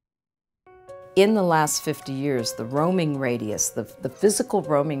 In the last 50 years, the roaming radius, the physical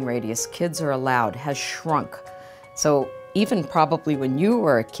roaming radius kids are allowed has shrunk. So even probably when you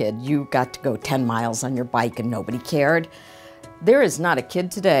were a kid, you got to go 10 miles on your bike and nobody cared. There is not a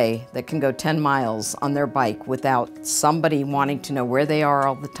kid today that can go 10 miles on their bike without somebody wanting to know where they are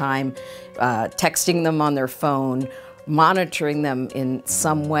all the time, texting them on their phone, monitoring them in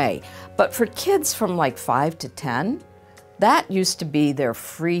some way. But for kids from like 5 to 10, that used to be their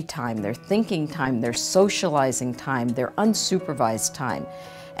free time, their thinking time, their socializing time, their unsupervised time.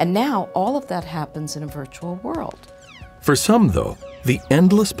 And now all of that happens in a virtual world. For some, though, the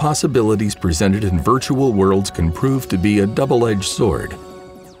endless possibilities presented in virtual worlds can prove to be a double-edged sword.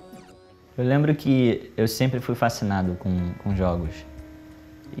 Eu lembro que eu sempre fui fascinado com jogos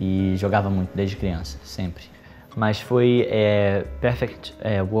e jogava muito desde criança, sempre. Mas foi Perfect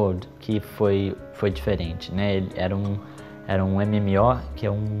World que foi diferente, né? Ele era um MMO, que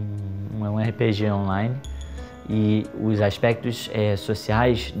é um RPG online, e os aspectos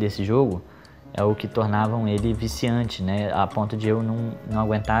sociais desse jogo é o que tornavam ele viciante, né? A ponto de eu não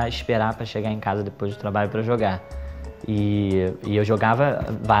aguentar esperar para chegar em casa depois do trabalho para jogar. E eu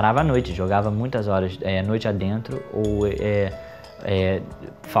varava a noite, jogava muitas horas, noite adentro, ou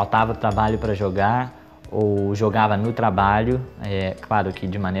faltava trabalho para jogar, ou jogava no trabalho, claro que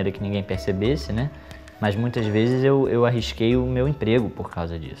de maneira que ninguém percebesse, né? Mas muitas vezes eu arrisquei o meu emprego por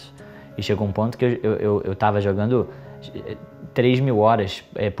causa disso. E chegou um ponto que eu estava jogando 3.000 horas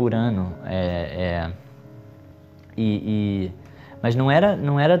por ano, mas não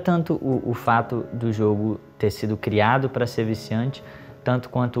era tanto o fato do jogo ter sido criado para ser viciante, tanto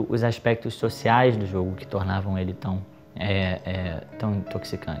quanto os aspectos sociais do jogo que tornavam ele tão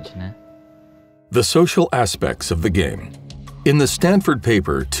intoxicante, né? The social aspects of the game. In the Stanford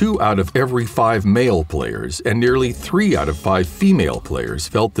paper, 2 out of every 5 male players and nearly 3 out of 5 female players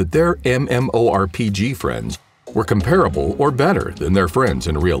felt that their MMORPG friends were comparable or better than their friends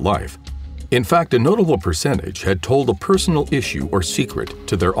in real life. In fact, a notable percentage had told a personal issue or secret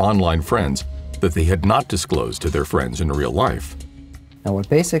to their online friends that they had not disclosed to their friends in real life. Now,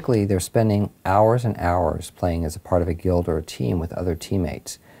 basically, they're spending hours and hours playing as a part of a guild or a team with other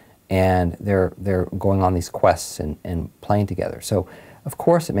teammates, and they're going on these quests and playing together. So, of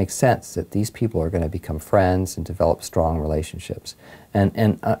course, it makes sense that these people are going to become friends and develop strong relationships.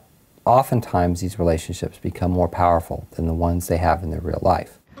 And oftentimes, these relationships become more powerful than the ones they have in their real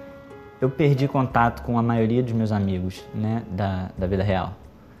life. Eu perdi contato com a maioria dos meus amigos, né, da vida real.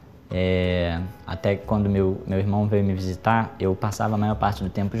 Até quando meu irmão veio me visitar, eu passava a maior parte do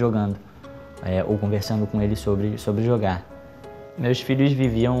tempo jogando, ou conversando com ele sobre jogar. Meus filhos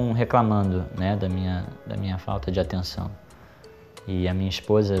viviam reclamando, né, da minha falta de atenção. E a minha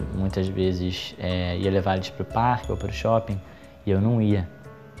esposa muitas vezes ia levar eles para o parque ou para o shopping e eu não ia.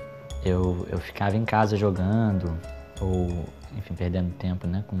 Eu ficava em casa jogando ou, enfim, perdendo tempo,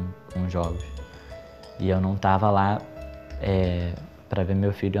 né, com jogos. E eu não estava lá para ver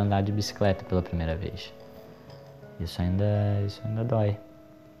meu filho andar de bicicleta pela primeira vez. Isso ainda dói.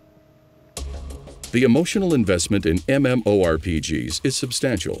 The emotional investment in MMORPGs is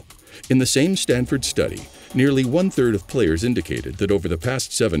substantial. In the same Stanford study, nearly 1/3 of players indicated that over the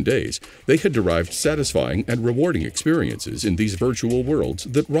past 7 days, they had derived satisfying and rewarding experiences in these virtual worlds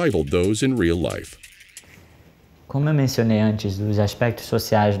that rivaled those in real life. Como eu mencionei antes, os aspectos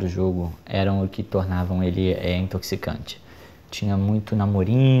sociais do jogo eram o que tornavam ele intoxicante. Tinha muito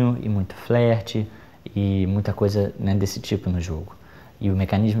namorinho e muito flerte e muita coisa, né, desse tipo no jogo. E o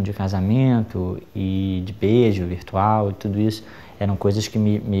mecanismo de casamento e de beijo virtual e tudo isso eram coisas que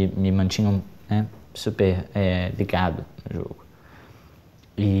me mantinham, né, super ligado no jogo.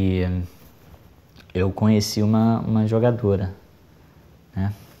 E eu conheci uma jogadora,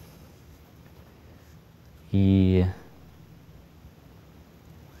 né? E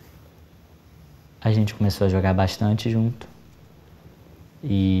a gente começou a jogar bastante junto.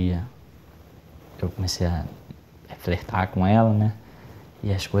 E eu comecei a flertar com ela, né?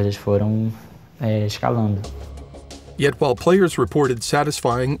 E as coisas foram escalando. Yet while players reported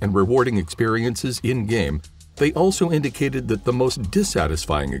satisfying and rewarding experiences in-game, they also indicated that the most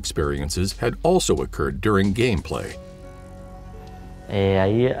dissatisfying experiences had also occurred during gameplay.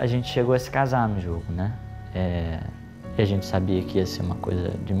 Aí a gente chegou a se casar no jogo, né? E a gente sabia que ia ser uma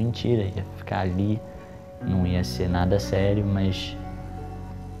coisa de mentira, ia ficar ali, não ia ser nada sério, mas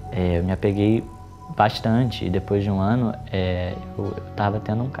eu me apeguei bastante e depois de um ano eu estava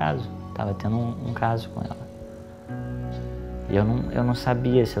tendo um caso, um caso com ela. E eu não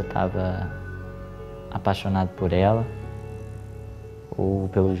sabia se eu estava apaixonado por ela, ou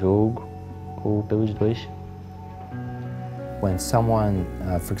pelo jogo, ou pelos dois. When someone,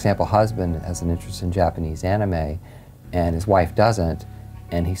 for example, husband has an interest in Japanese anime and his wife doesn't,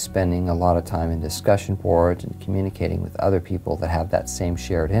 and he's spending a lot of time in discussion boards and communicating with other people that have that same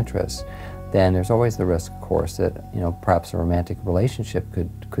shared interest, then there's always the risk, of course, that, you know, perhaps a romantic relationship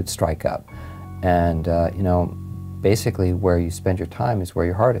could strike up. And, you know, basically where you spend your time is where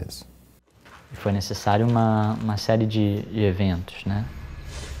your heart is. Foi necessário uma série de eventos, né,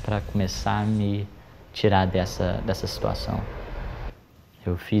 para começar a me tirar dessa situação.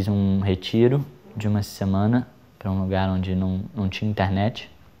 Eu fiz um retiro de uma semana para um lugar onde não tinha internet.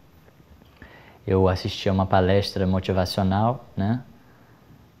 Eu assisti a uma palestra motivacional, né?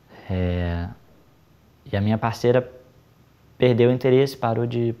 E a minha parceira perdeu o interesse, parou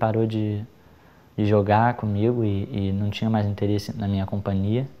de jogar comigo e não tinha mais interesse na minha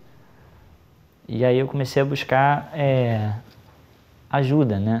companhia. E aí eu comecei a buscar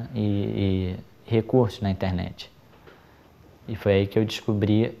ajuda, né? E recursos na internet. E foi aí que eu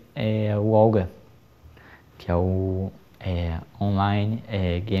descobri o Olga, que é o Online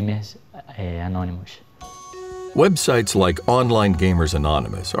Gamers Anonymous. Websites like Online Gamers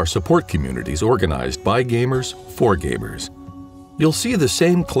Anonymous are support communities organized by gamers for gamers. You'll see the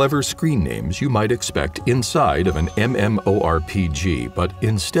same clever screen names you might expect inside of an MMORPG, but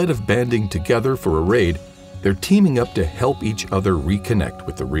instead of banding together for a raid, they're teaming up to help each other reconnect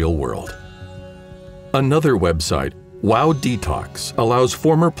with the real world. Another website, WoW Detox, allows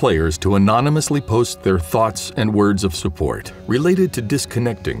former players to anonymously post their thoughts and words of support related to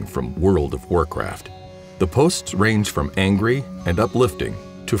disconnecting from World of Warcraft. The posts range from angry and uplifting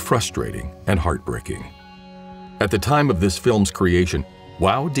to frustrating and heartbreaking. At the time of this film's creation,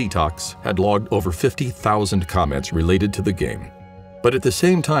 WoW Detox had logged over 50,000 comments related to the game. But at the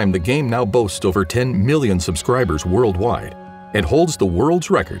same time, the game now boasts over 10 million subscribers worldwide and holds the world's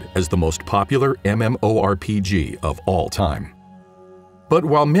record as the most popular MMORPG of all time. But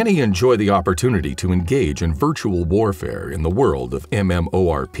while many enjoy the opportunity to engage in virtual warfare in the world of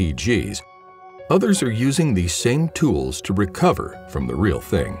MMORPGs, others are using these same tools to recover from the real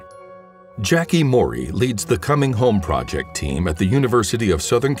thing. Jackie Morey leads the Coming Home Project team at the University of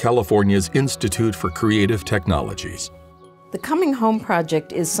Southern California's Institute for Creative Technologies. The Coming Home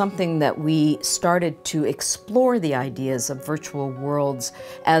Project is something that we started to explore the ideas of virtual worlds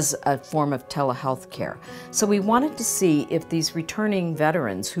as a form of telehealth care. So we wanted to see if these returning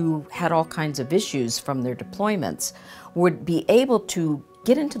veterans who had all kinds of issues from their deployments would be able to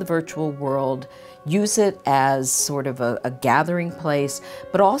get into the virtual world, use it as sort of a gathering place,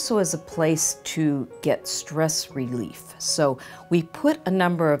 but also as a place to get stress relief. So we put a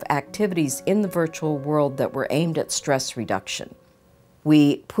number of activities in the virtual world that were aimed at stress reduction.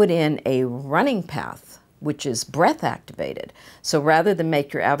 We put in a running path which is breath activated. So rather than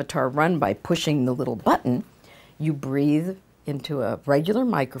make your avatar run by pushing the little button, you breathe into a regular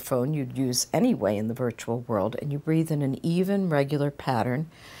microphone you'd use anyway in the virtual world, and you breathe in an even, regular pattern,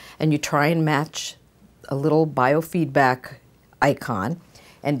 and you try and match a little biofeedback icon,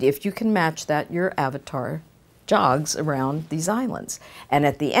 and if you can match that, your avatar jogs around these islands. And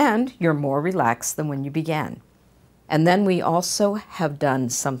at the end, you're more relaxed than when you began. And then we also have done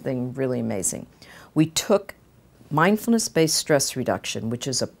something really amazing. We took mindfulness-based stress reduction, which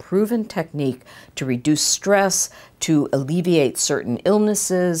is a proven technique to reduce stress, to alleviate certain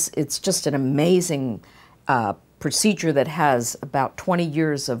illnesses. It's just an amazing procedure that has about 20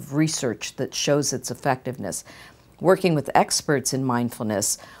 years of research that shows its effectiveness. Working with experts in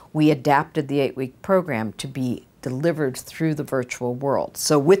mindfulness, we adapted the 8-week program to be delivered through the virtual world.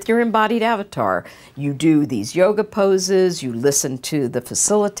 So with your embodied avatar, you do these yoga poses, you listen to the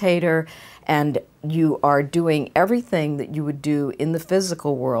facilitator, and you are doing everything that you would do in the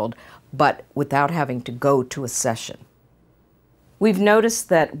physical world, but without having to go to a session. We've noticed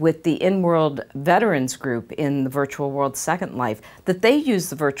that with the in-world veterans group in the virtual world Second Life, that they use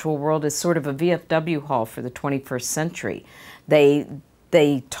the virtual world as sort of a VFW hall for the 21st century.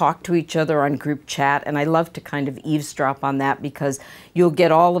 They talk to each other on group chat, and I love to kind of eavesdrop on that because you'll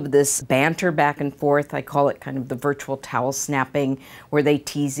get all of this banter back and forth. I call it kind of the virtual towel snapping, where they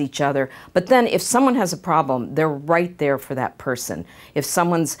tease each other. But then if someone has a problem, they're right there for that person. If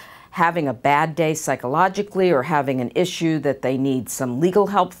someone's having a bad day psychologically or having an issue that they need some legal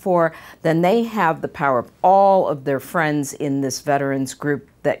help for, then they have the power of all of their friends in this veterans group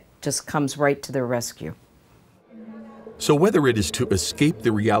that just comes right to their rescue. So whether it is to escape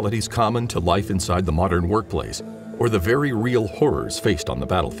the realities common to life inside the modern workplace, or the very real horrors faced on the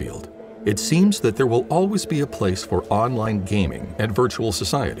battlefield, it seems that there will always be a place for online gaming and virtual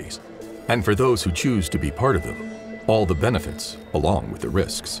societies, and for those who choose to be part of them, all the benefits along with the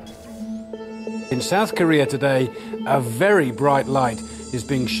risks. In South Korea today, a very bright light is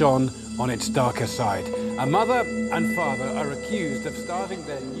being shone on its darker side. A mother and father are accused of starving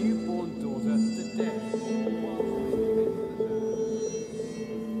their newborn daughter to death.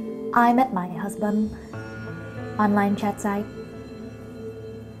 I met my husband online chat site.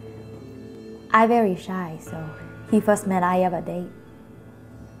 I'm very shy, so he first met I ever date.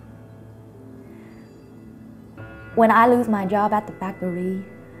 When I lose my job at the factory,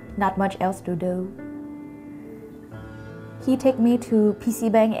 not much else to do, he take me to PC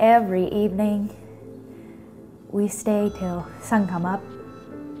Bank every evening. We stay till sun come up.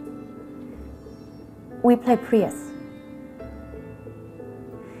 We play Prius.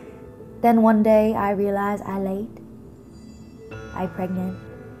 Then one day I realized I'm late. I'm pregnant.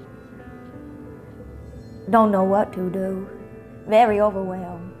 Don't know what to do. Very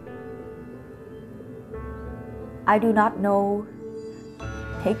overwhelmed. I do not know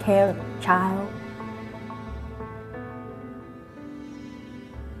take care of a child.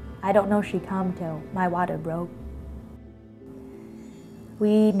 I don't know she come till my water broke.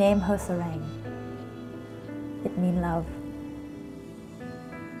 We named her Sarang. It means love.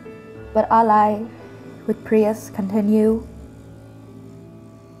 But our life with Prius continue.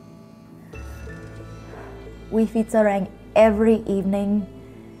 We feed Sarang every evening,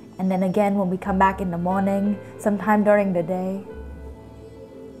 and then again when we come back in the morning, sometime during the day.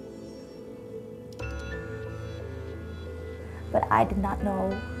 But I did not know.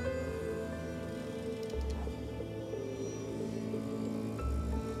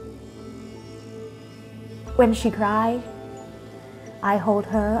 When she cried, I hold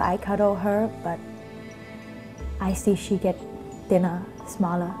her, I cuddle her, but I see she get thinner,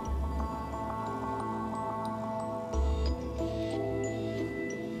 smaller.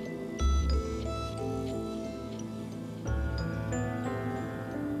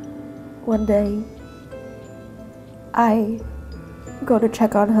 One day, I go to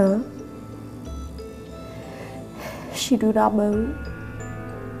check on her. She do not move.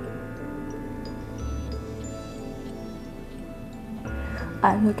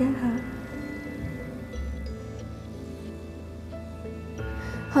 I look at her.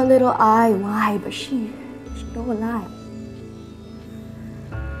 Her little eye wide, but she don't alive.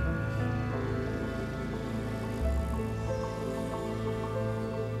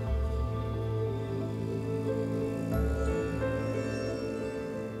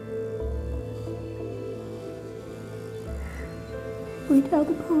 We tell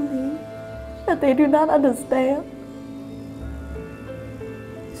the police that they do not understand.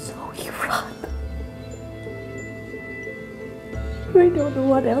 We don't know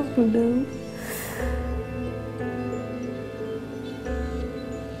what else to do.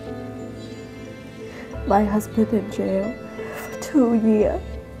 my husband in jail for 2 years.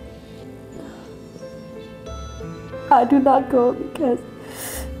 I do not go because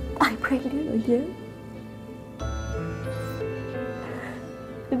I'm pregnant again.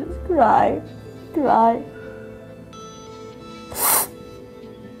 I just cry.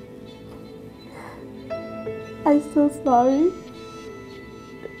 I'm so sorry.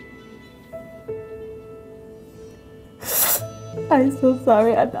 I'm so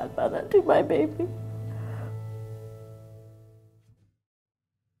sorry I'm not mother to my baby.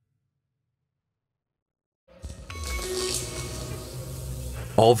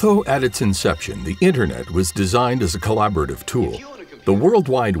 Although at its inception, the Internet was designed as a collaborative tool, the World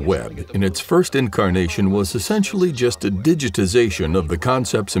Wide Web, in its first incarnation, was essentially just a digitization of the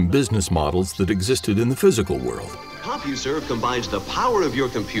concepts and business models that existed in the physical world. CompuServe combines the power of your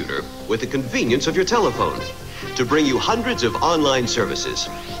computer with the convenience of your telephone to bring you hundreds of online services.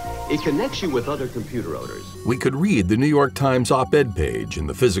 It connects you with other computer owners. We could read the New York Times op-ed page in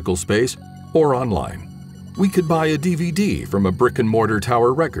the physical space or online. We could buy a DVD from a brick-and-mortar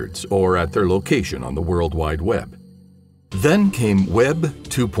Tower Records or at their location on the World Wide Web. Then came Web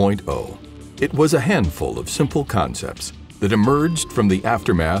 2.0. It was a handful of simple concepts that emerged from the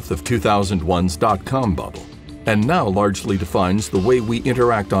aftermath of 2001's dot-com bubble and now largely defines the way we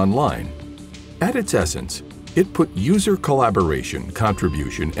interact online. At its essence, it put user collaboration,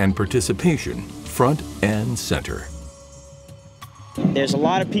 contribution, and participation front and center. There's a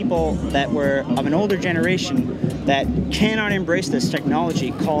lot of people that were of an older generation that cannot embrace this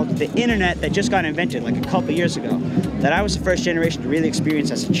technology called the internet that just got invented like a couple years ago, that I was the first generation to really experience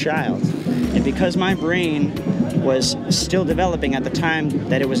as a child. And because my brain was still developing at the time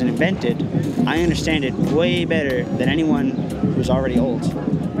that it was invented, I understand it way better than anyone who's already old.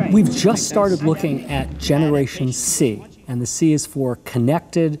 We've just started looking at Generation C, and the C is for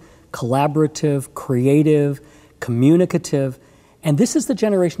connected, collaborative, creative, communicative. And this is the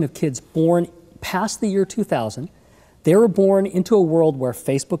generation of kids born past the year 2000. They were born into a world where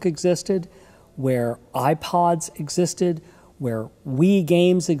Facebook existed, where iPods existed, where Wii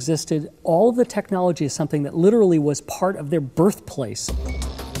games existed. All of the technology is something that literally was part of their birthplace.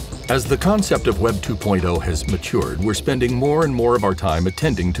 As the concept of Web 2.0 has matured, we're spending more and more of our time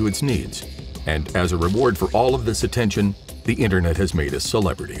attending to its needs. And as a reward for all of this attention, the internet has made us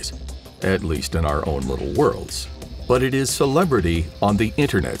celebrities, at least in our own little worlds. But it is celebrity on the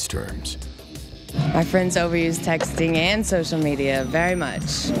internet's terms. My friends overuse texting and social media very much.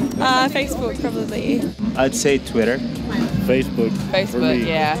 Facebook, probably. I'd say Twitter. Facebook. Facebook,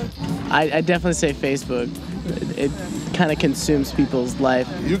 yeah. I definitely say Facebook. It kind of consumes people's life.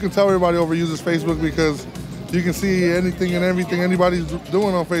 You can tell everybody overuses Facebook because you can see anything and everything anybody's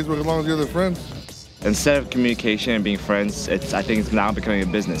doing on Facebook as long as you're their friend. Instead of communication and being friends, I think it's now becoming a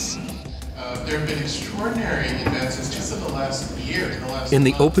business. There have been extraordinary advances just in the last year. In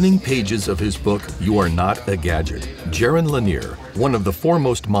the opening pages of his book, You Are Not a Gadget, Jaron Lanier, one of the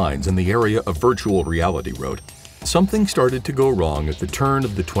foremost minds in the area of virtual reality, wrote, "Something started to go wrong at the turn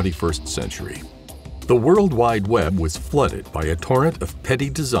of the 21st century. The World Wide Web was flooded by a torrent of petty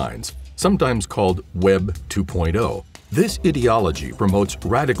designs, sometimes called Web 2.0. This ideology promotes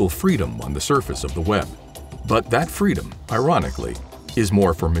radical freedom on the surface of the web. But that freedom, ironically, is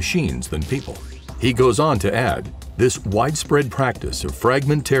more for machines than people." He goes on to add, this widespread practice of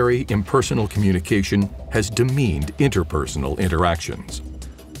fragmentary, impersonal communication has demeaned interpersonal interactions.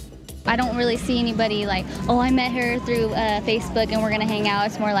 I don't really see anybody like, oh, I met her through Facebook and we're gonna hang out.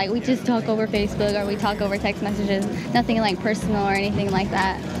 It's more like we just talk over Facebook or we talk over text messages. Nothing like personal or anything like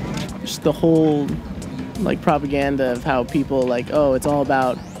that. Just the whole like propaganda of how people like, oh, it's all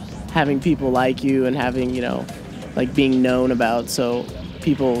about having people like you and having, you know, like being known about. So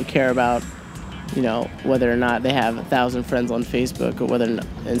people care about, you know, whether or not they have 1,000 friends on Facebook or whether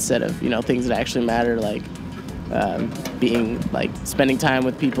instead of, you know, things that actually matter, like being like spending time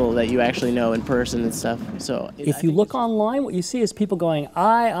with people that you actually know in person and stuff. So if you look online, what you see is people going,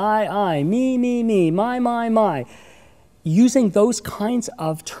 I, me, my, using those kinds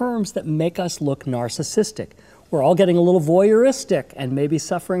of terms that make us look narcissistic. We're all getting a little voyeuristic and maybe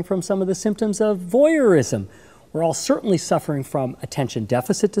suffering from some of the symptoms of voyeurism. We're all certainly suffering from attention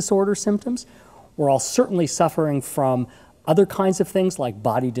deficit disorder symptoms. We're all certainly suffering from other kinds of things like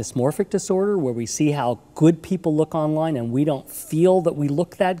body dysmorphic disorder, where we see how good people look online and we don't feel that we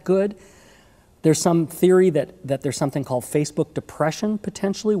look that good. There's some theory that there's something called Facebook depression,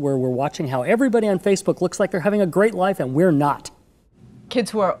 potentially, where we're watching how everybody on Facebook looks like they're having a great life and we're not.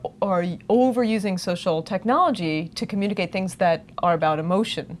 Kids who are overusing social technology to communicate things that are about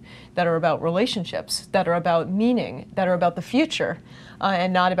emotion, that are about relationships, that are about meaning, that are about the future,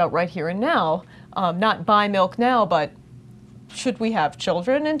 and not about right here and now, not buy milk now, but should we have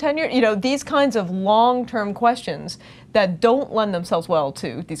children in 10 years? You know, these kinds of long-term questions that don't lend themselves well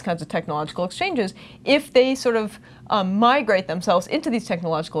to these kinds of technological exchanges. If they sort of migrate themselves into these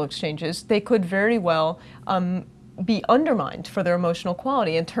technological exchanges, they could very well be undermined for their emotional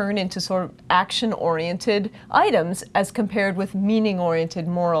quality and turn into sort of action-oriented items as compared with meaning-oriented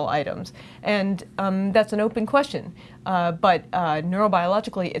moral items. And that's an open question. But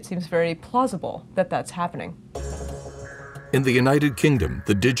neurobiologically, it seems very plausible that that's happening. In the United Kingdom,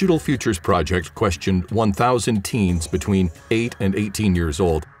 the Digital Futures Project questioned 1,000 teens between 8 and 18 years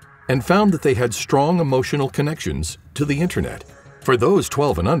old and found that they had strong emotional connections to the Internet. For those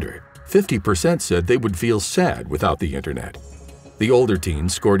 12 and under, 50% said they would feel sad without the Internet. The older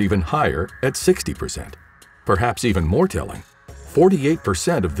teens scored even higher at 60%. Perhaps even more telling,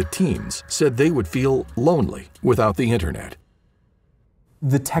 48% of the teens said they would feel lonely without the Internet.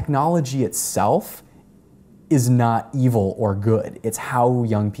 The technology itself is not evil or good. It's how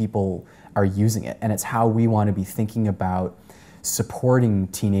young people are using it, and it's how we want to be thinking about supporting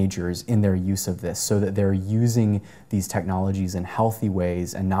teenagers in their use of this so that they're using these technologies in healthy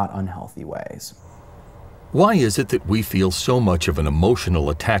ways and not unhealthy ways. Why is it that we feel so much of an emotional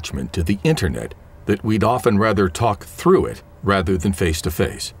attachment to the Internet that we'd often rather talk through it rather than face to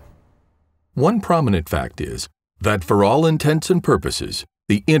face? One prominent fact is that for all intents and purposes,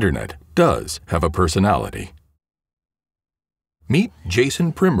 the Internet does have a personality. Meet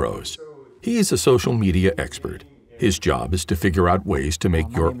Jason Primrose. He is a social media expert. His job is to figure out ways to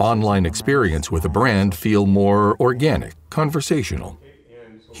make your online experience with a brand feel more organic, conversational,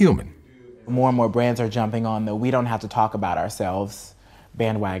 human. More and more brands are jumping on the we don't have to talk about ourselves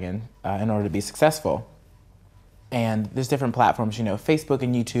bandwagon in order to be successful. And there's different platforms, you know, Facebook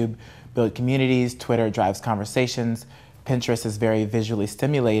and YouTube build communities, Twitter drives conversations, Pinterest is very visually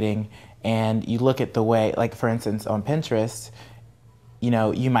stimulating, and you look at the way, like for instance on Pinterest, you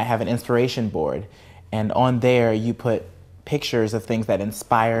know, you might have an inspiration board, and on there you put pictures of things that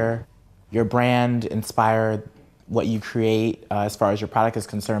inspire your brand, inspire what you create as far as your product is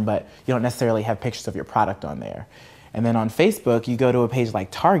concerned, but you don't necessarily have pictures of your product on there. And then on Facebook, you go to a page like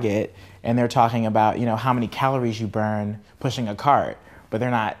Target, and they're talking about, you know, how many calories you burn pushing a cart, but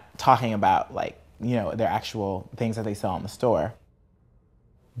they're not talking about, like, you know, their actual things that they sell in the store.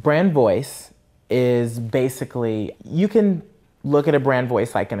 Brand voice is basically, you can look at a brand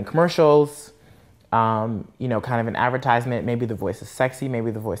voice like in commercials, you know, kind of an advertisement. Maybe the voice is sexy,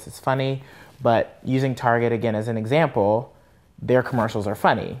 maybe the voice is funny, but using Target again as an example, their commercials are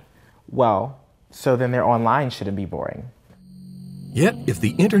funny. Well, so then their online shouldn't be boring. Yet, if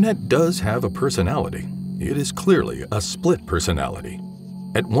the Internet does have a personality, it is clearly a split personality.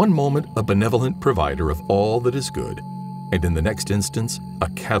 At one moment, a benevolent provider of all that is good, and in the next instance, a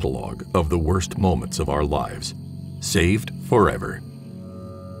catalog of the worst moments of our lives, saved forever.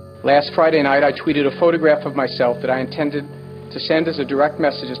 Last Friday night, I tweeted a photograph of myself that I intended to send as a direct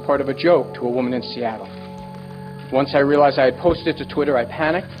message as part of a joke to a woman in Seattle. Once I realized I had posted it to Twitter, I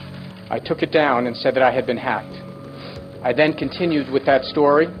panicked. I took it down and said that I had been hacked. I then continued with that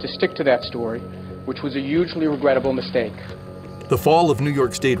story to stick to that story, which was a hugely regrettable mistake. The fall of New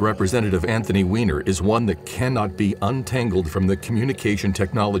York State Representative Anthony Weiner is one that cannot be untangled from the communication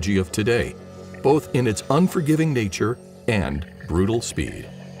technology of today, both in its unforgiving nature and brutal speed.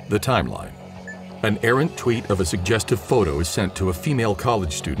 The timeline. An errant tweet of a suggestive photo is sent to a female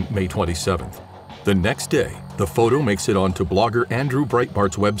college student May 27th. The next day, the photo makes it onto blogger Andrew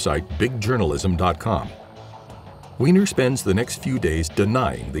Breitbart's website, bigjournalism.com. Weiner spends the next few days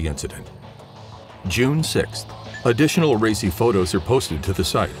denying the incident. June 6th. Additional racy photos are posted to the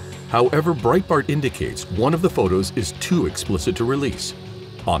site. However, Breitbart indicates one of the photos is too explicit to release.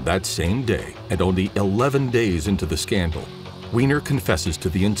 On that same day, and only 11 days into the scandal, Weiner confesses to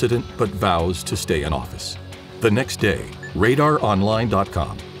the incident but vows to stay in office. The next day,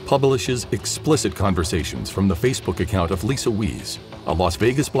 RadarOnline.com publishes explicit conversations from the Facebook account of Lisa Wees, a Las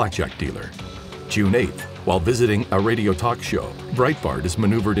Vegas blackjack dealer. June 8th, while visiting a radio talk show, Breitbart is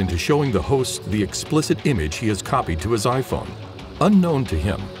maneuvered into showing the host the explicit image he has copied to his iPhone. Unknown to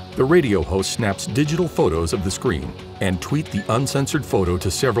him, the radio host snaps digital photos of the screen and tweets the uncensored photo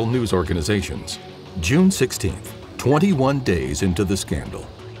to several news organizations. June 16th, 21 days into the scandal,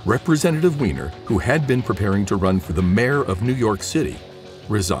 Representative Weiner, who had been preparing to run for the mayor of New York City,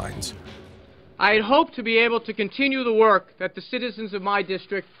 resigns. I had hoped to be able to continue the work that the citizens of my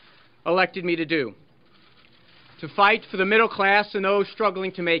district elected me to do, to fight for the middle class and those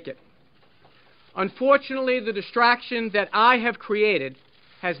struggling to make it. Unfortunately, the distraction that I have created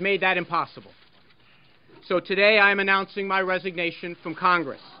has made that impossible. So today I am announcing my resignation from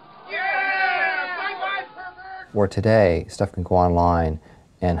Congress. Yeah! Where today, stuff can go online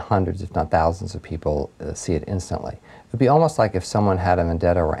and hundreds, if not thousands of people see it instantly. It would be almost like if someone had a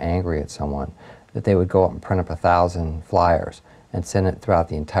vendetta or angry at someone, that they would go up and print up 1,000 flyers and send it throughout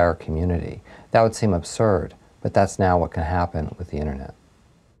the entire community. That would seem absurd, but that's now what can happen with the internet.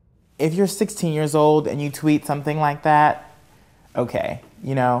 If you're 16 years old and you tweet something like that, okay,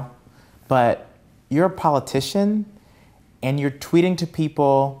 you know, but you're a politician and you're tweeting to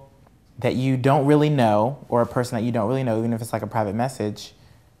people that you don't really know, or a person that you don't really know, even if it's like a private message,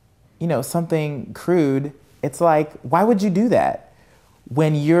 you know, something crude, it's like, why would you do that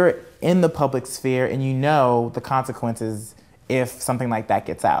when you're in the public sphere and you know the consequences if something like that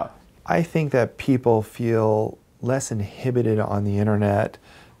gets out? I think that people feel less inhibited on the internet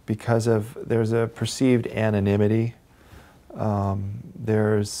because there's a perceived anonymity.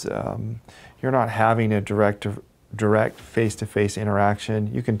 You're not having a direct face-to-face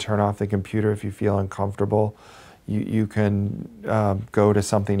interaction. You can turn off the computer if you feel uncomfortable. You can go to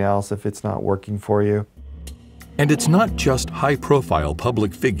something else if it's not working for you. And it's not just high-profile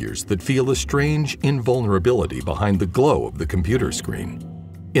public figures that feel a strange invulnerability behind the glow of the computer screen.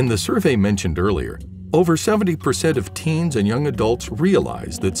 In the survey mentioned earlier, over 70% of teens and young adults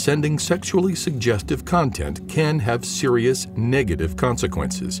realize that sending sexually suggestive content can have serious negative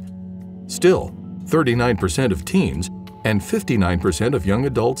consequences. Still, 39% of teens and 59% of young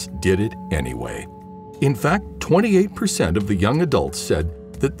adults did it anyway. In fact, 28% of the young adults said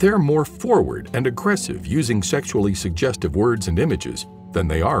that they're more forward and aggressive using sexually suggestive words and images than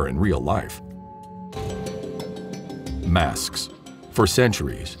they are in real life. Masks. For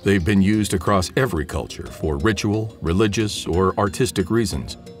centuries, they've been used across every culture for ritual, religious, or artistic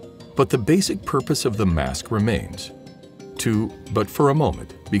reasons. But the basic purpose of the mask remains: to, but for a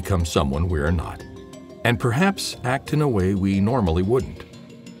moment, become someone we're not, and perhaps act in a way we normally wouldn't.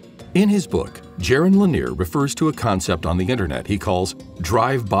 In his book, Jaron Lanier refers to a concept on the internet he calls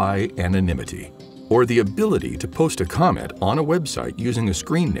drive-by anonymity, or the ability to post a comment on a website using a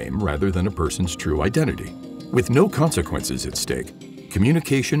screen name rather than a person's true identity. With no consequences at stake,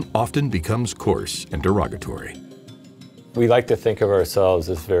 communication often becomes coarse and derogatory. We like to think of ourselves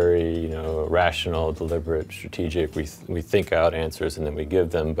as very, rational, deliberate, strategic. We think out answers and then we give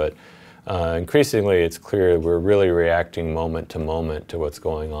them, but increasingly it's clear we're really reacting moment to moment to what's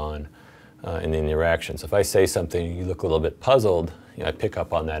going on in the interactions. If I say something and you look a little bit puzzled, I pick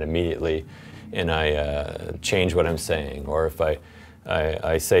up on that immediately and I change what I'm saying. Or if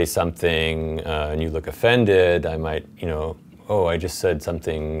I say something and you look offended, I might, oh, I just said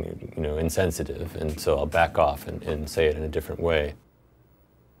something, insensitive, and so I'll back off and say it in a different way.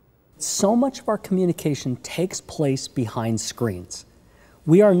 So much of our communication takes place behind screens.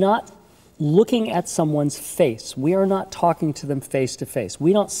 We are not looking at someone's face. We are not talking to them face to face.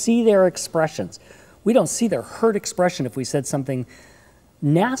 We don't see their expressions. We don't see their hurt expression if we said something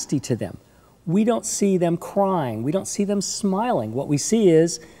nasty to them. We don't see them crying. We don't see them smiling. What we see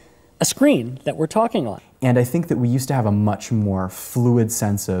is a screen that we're talking on. And I think that we used to have a much more fluid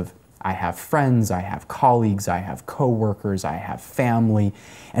sense of, I have friends, I have colleagues, I have coworkers, I have family,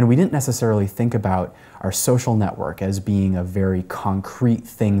 and we didn't necessarily think about our social network as being a very concrete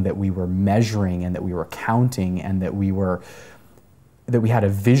thing that we were measuring and that we were counting and that we had a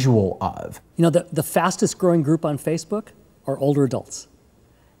visual of. The fastest growing group on Facebook are older adults.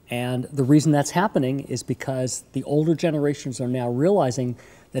 And the reason that's happening is because the older generations are now realizing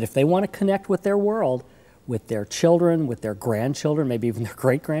that if they want to connect with their world, with their children, with their grandchildren, maybe even their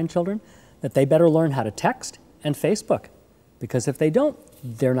great-grandchildren, that they better learn how to text and Facebook. Because if they don't,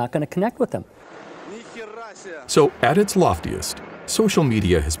 they're not going to connect with them. So at its loftiest, social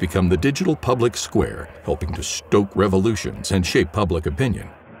media has become the digital public square, helping to stoke revolutions and shape public opinion.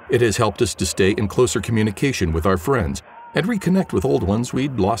 It has helped us to stay in closer communication with our friends and reconnect with old ones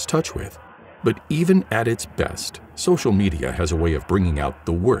we'd lost touch with. But even at its best, social media has a way of bringing out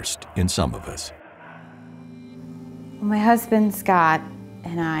the worst in some of us. My husband, Scott,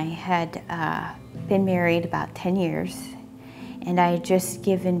 and I had been married about 10 years, and I had just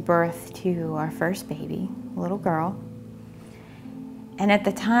given birth to our first baby, a little girl. And at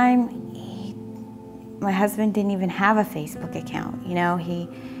the time, my husband didn't even have a Facebook account. He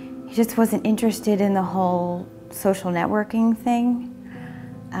just wasn't interested in the whole social networking thing.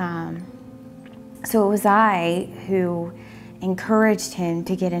 So it was I who encouraged him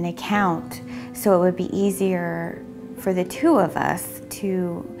to get an account so it would be easier for the two of us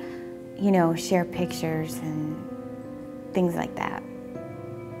to, share pictures and things like that.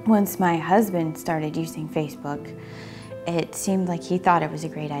 Once my husband started using Facebook, it seemed like he thought it was a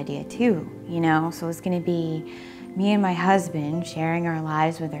great idea too, So it was going to be me and my husband sharing our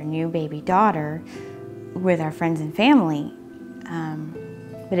lives with our new baby daughter, with our friends and family,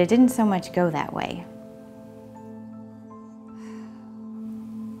 but it didn't so much go that way.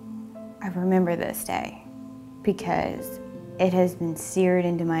 I remember this day because it has been seared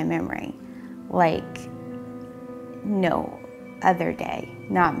into my memory like no other day,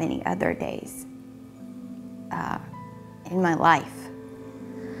 not many other days in my life.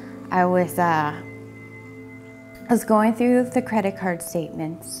 I was going through the credit card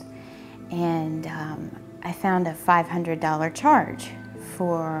statements, and I found a $500 charge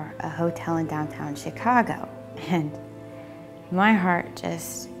for a hotel in downtown Chicago, and my heart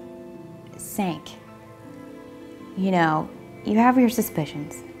just sank. You know, you have your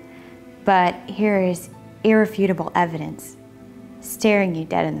suspicions, but here is irrefutable evidence staring you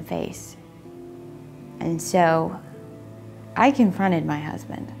dead in the face. And so I confronted my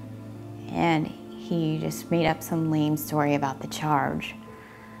husband, and he just made up some lame story about the charge.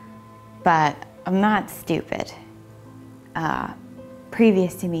 But I'm not stupid.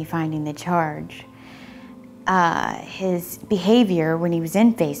 Previous to me finding the charge, his behavior when he was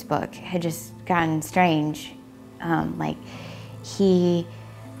in Facebook had just gotten strange. Like, he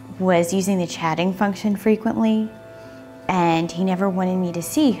was using the chatting function frequently, and he never wanted me to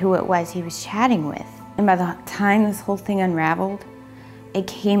see who it was he was chatting with. And by the time this whole thing unraveled, it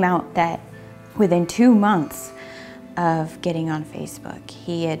came out that within 2 months of getting on Facebook,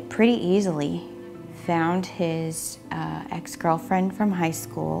 he had pretty easily found his ex-girlfriend from high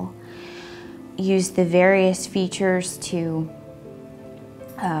school, used the various features to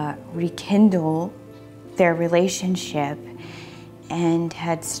rekindle their relationship, and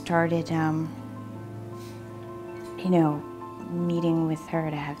had started, you know, meeting with her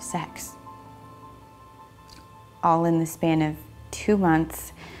to have sex. All in the span of 2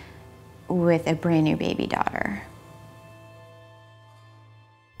 months with a brand new baby daughter.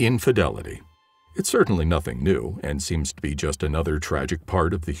 Infidelity. It's certainly nothing new and seems to be just another tragic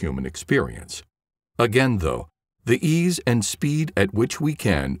part of the human experience. Again, though, the ease and speed at which we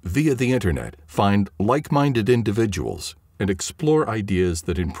can, via the internet, find like-minded individuals and explore ideas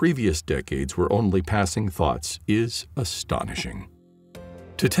that in previous decades were only passing thoughts is astonishing.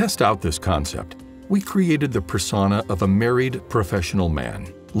 To test out this concept, we created the persona of a married professional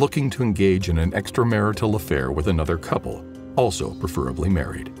man looking to engage in an extramarital affair with another couple, also preferably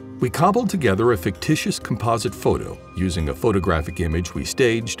married. We cobbled together a fictitious composite photo using a photographic image we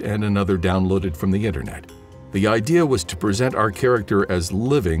staged and another downloaded from the internet. The idea was to present our character as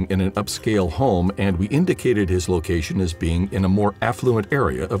living in an upscale home, and we indicated his location as being in a more affluent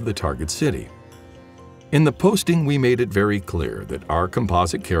area of the target city. In the posting, we made it very clear that our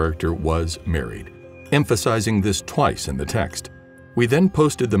composite character was married, emphasizing this twice in the text. We then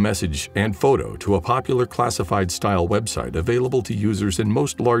posted the message and photo to a popular classified-style website available to users in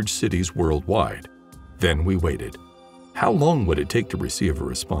most large cities worldwide. Then we waited. How long would it take to receive a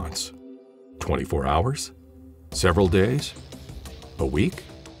response? 24 hours? Several days? A week?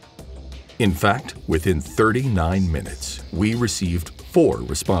 In fact, within 39 minutes, we received 4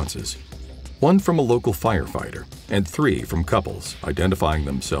 responses. 1 from a local firefighter, and 3 from couples identifying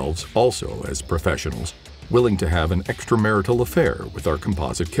themselves also as professionals, willing to have an extramarital affair with our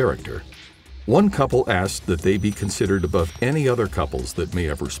composite character. One couple asked that they be considered above any other couples that may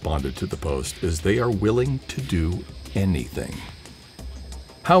have responded to the post, as they are willing to do anything.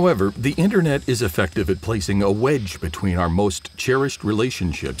 However, the internet is effective at placing a wedge between our most cherished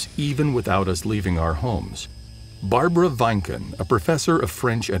relationships even without us leaving our homes. Barbara Weinken, a professor of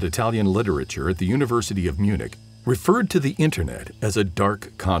French and Italian literature at the University of Munich, referred to the internet as a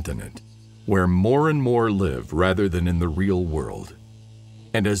dark continent, where more and more live rather than in the real world.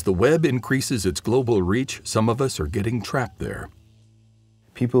 And as the web increases its global reach, some of us are getting trapped there.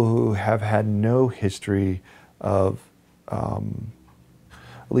 People who have had no history of, at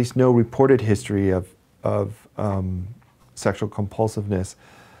least no reported history of sexual compulsiveness,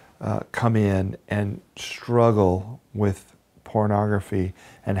 come in and struggle with pornography,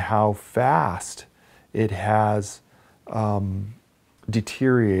 and how fast it has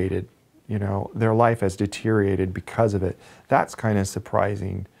deteriorated. You know, their life has deteriorated because of it. That's kind of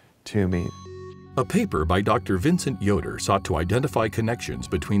surprising to me. A paper by Dr. Vincent Yoder sought to identify connections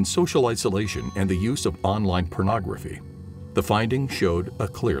between social isolation and the use of online pornography. The findings showed a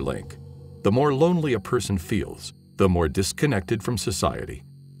clear link. The more lonely a person feels, the more disconnected from society,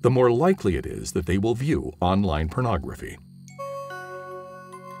 the more likely it is that they will view online pornography.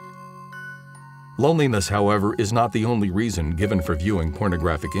 Loneliness, however, is not the only reason given for viewing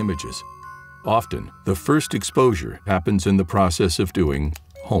pornographic images. Often, the first exposure happens in the process of doing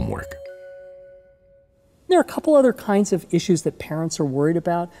homework. There are a couple other kinds of issues that parents are worried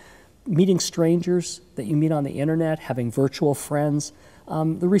about. meeting strangers that you meet on the internet, having virtual friends.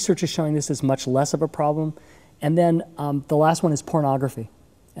 The research is showing this is much less of a problem. And then the last one is pornography.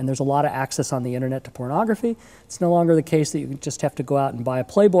 And there's a lot of access on the internet to pornography. It's no longer the case that you just have to go out and buy a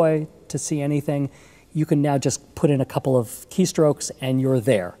Playboy to see anything. You can now just put in a couple of keystrokes and you're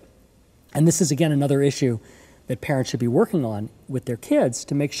there. And this is, again, another issue that parents should be working on with their kids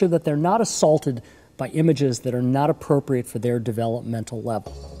to make sure that they're not assaulted by images that are not appropriate for their developmental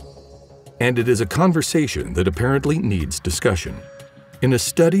level. And it is a conversation that apparently needs discussion. In a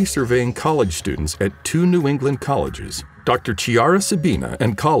study surveying college students at 2 New England colleges, Dr. Chiara Sabina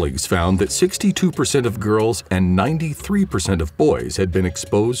and colleagues found that 62% of girls and 93% of boys had been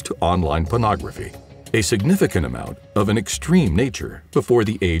exposed to online pornography, a significant amount of an extreme nature before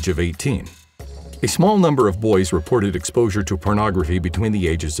the age of 18. A small number of boys reported exposure to pornography between the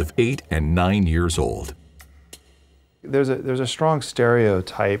ages of 8 and 9 years old. There's a strong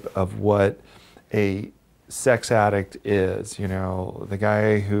stereotype of what a sex addict is, you know, the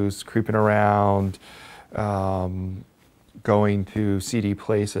guy who's creeping around, going to seedy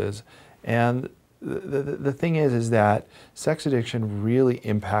places. And the thing is that sex addiction really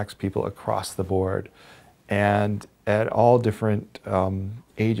impacts people across the board and at all different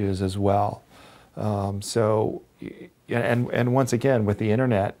ages as well. So, and once again, with the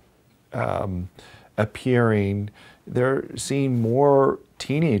internet appearing, they're seeing more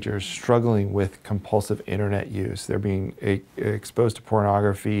teenagers struggling with compulsive internet use. They're being exposed to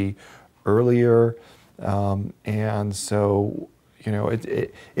pornography earlier, and so, you know,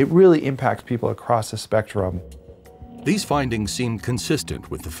 it really impacts people across the spectrum. These findings seem consistent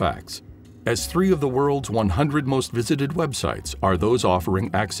with the facts, as 3 of the world's 100 most visited websites are those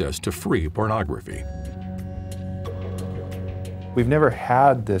offering access to free pornography. We've never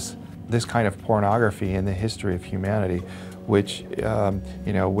had this kind of pornography in the history of humanity, which,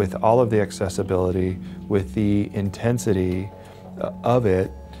 you know, with all of the accessibility, with the intensity of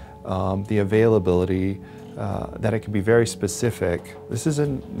it, the availability, that it can be very specific. This is a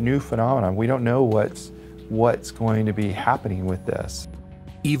new phenomenon. We don't know what's going to be happening with this.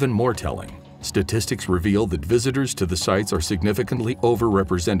 Even more telling, statistics reveal that visitors to the sites are significantly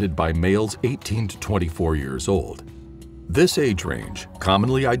overrepresented by males 18 to 24 years old. This age range,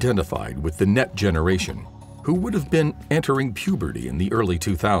 commonly identified with the net generation, who would have been entering puberty in the early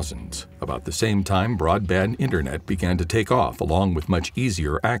 2000s, about the same time broadband internet began to take off, along with much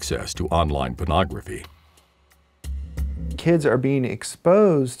easier access to online pornography. Kids are being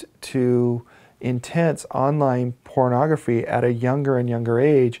exposed to intense online pornography at a younger and younger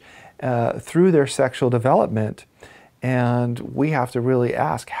age through their sexual development. And we have to really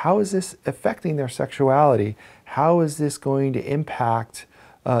ask, how is this affecting their sexuality? How is this going to impact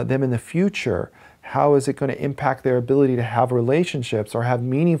them in the future? How is it going to impact their ability to have relationships or have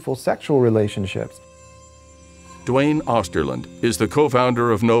meaningful sexual relationships? Dwayne Osterland is the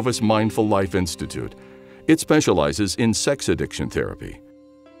co-founder of Novus Mindful Life Institute. It specializes in sex addiction therapy.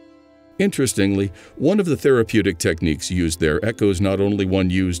 Interestingly, one of the therapeutic techniques used there echoes not only one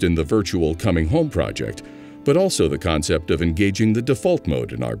used in the virtual Coming Home project, but also the concept of engaging the default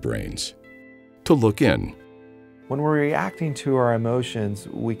mode in our brains. To look in. When we're reacting to our emotions,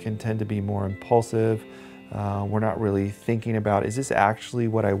 we can tend to be more impulsive. We're not really thinking about, is this actually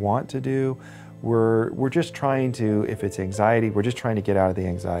what I want to do? We're just trying to, if it's anxiety, we're just trying to get out of the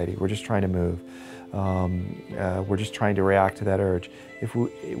anxiety. We're just trying to move. We're just trying to react to that urge.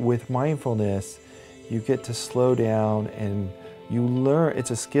 With mindfulness, you get to slow down and you learn.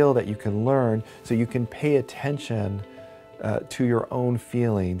 It's a skill that you can learn, so you can pay attention to your own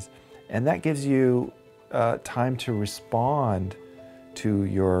feelings, and that gives you time to respond to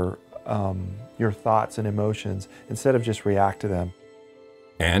your thoughts and emotions instead of just react to them.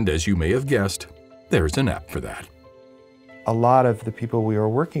 And as you may have guessed, there's an app for that. A lot of the people we were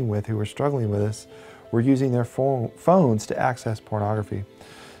working with who were struggling with this were using their phones to access pornography.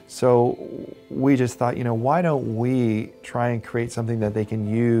 So we just thought, you know, why don't we try and create something that they can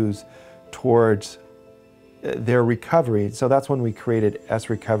use towards their recovery? So that's when we created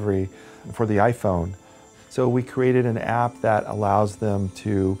S-Recovery for the iPhone. So we created an app that allows them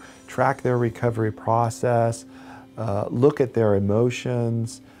to track their recovery process, look at their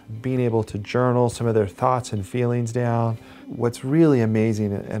emotions, being able to journal some of their thoughts and feelings down. What's really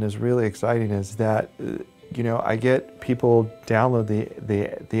amazing and is really exciting is that, you know, I get people download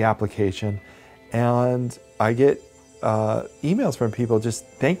the application, and I get emails from people just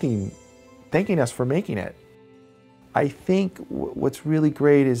thanking us for making it. I think what's really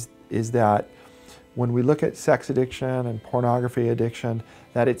great is that when we look at sex addiction and pornography addiction,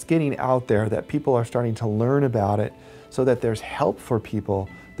 that it's getting out there, that people are starting to learn about it, so that there's help for people,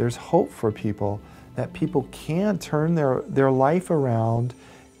 there's hope for people, that people can turn their life around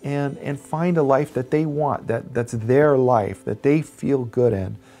and find a life that they want, that's their life, that they feel good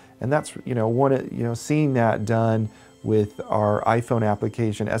in. And that's, seeing that done with our iPhone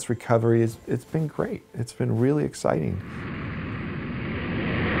application, S Recovery, it's been great. It's been really exciting.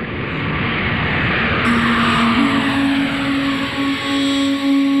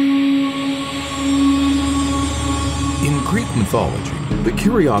 In Greek mythology, the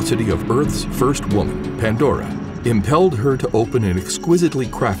curiosity of Earth's first woman, Pandora, impelled her to open an exquisitely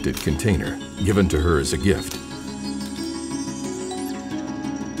crafted container given to her as a gift.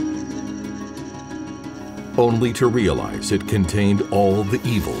 Only to realize it contained all the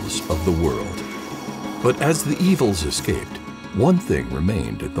evils of the world. But as the evils escaped, one thing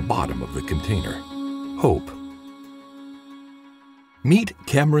remained at the bottom of the container: hope. Meet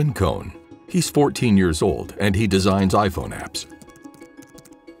Cameron Cohn. He's 14 years old and he designs iPhone apps.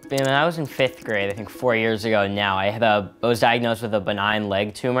 When I was in 5th grade, I think 4 years ago now, I was diagnosed with a benign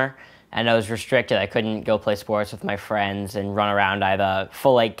leg tumor, and I was restricted. I couldn't go play sports with my friends and run around. I had a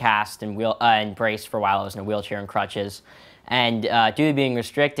full leg cast and brace for a while. I was in a wheelchair and crutches. And due to being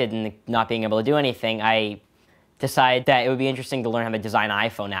restricted and not being able to do anything, I decided that it would be interesting to learn how to design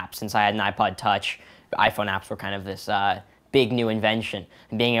iPhone apps. Since I had an iPod Touch, iPhone apps were kind of this big new invention,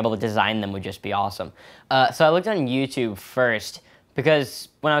 and being able to design them would just be awesome. So I looked on YouTube first, because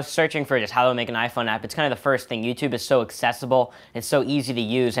when I was searching for just how to make an iPhone app, it's kind of the first thing. YouTube is so accessible, it's so easy to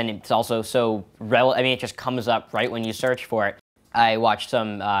use, and it's also so it just comes up right when you search for it. I watched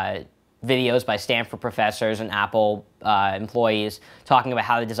some videos by Stanford professors and Apple employees talking about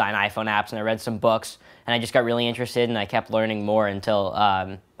how to design iPhone apps, and I read some books, and I just got really interested, and I kept learning more until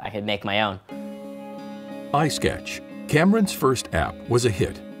I could make my own. iSketch, Cameron's first app, was a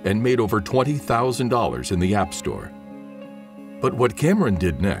hit and made over $20,000 in the App Store. But what Cameron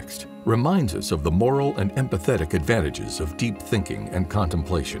did next reminds us of the moral and empathetic advantages of deep thinking and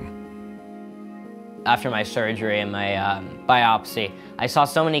contemplation. After my surgery and my biopsy, I saw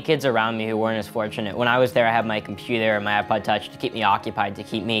so many kids around me who weren't as fortunate. When I was there, I had my computer and my iPod Touch to keep me occupied, to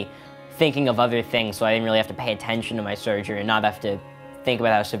keep me thinking of other things, so I didn't really have to pay attention to my surgery and not have to think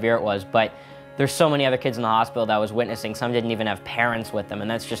about how severe it was. But there's so many other kids in the hospital that I was witnessing. Some didn't even have parents with them,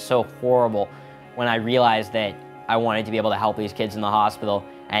 and that's just so horrible. When I realized that I wanted to be able to help these kids in the hospital,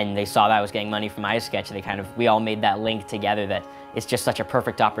 and they saw that I was getting money from iSketch, we all made that link together that it's just such a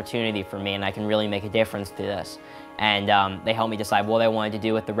perfect opportunity for me and I can really make a difference to this. And they helped me decide what I wanted to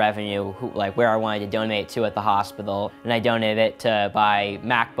do with the revenue, where I wanted to donate to at the hospital. And I donated it to buy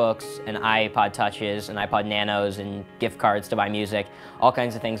MacBooks and iPod Touches and iPod Nanos and gift cards to buy music, all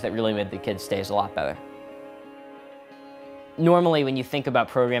kinds of things that really made the kids' days a lot better. Normally, when you think about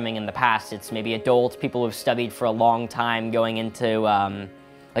programming in the past, it's maybe adults, people who've studied for a long time, going into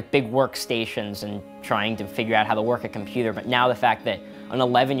big workstations and trying to figure out how to work a computer. But now the fact that an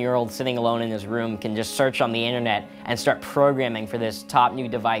 11-year-old sitting alone in his room can just search on the internet and start programming for this top new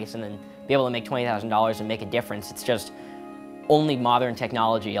device and then be able to make $20,000 and make a difference, it's just only modern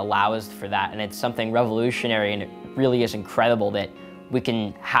technology allows for that. And it's something revolutionary, and it really is incredible that we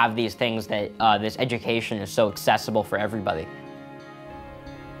can have these things, that this education is so accessible for everybody.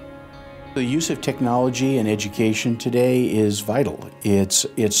 The use of technology in education today is vital. It's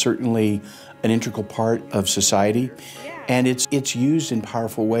certainly an integral part of society, and it's used in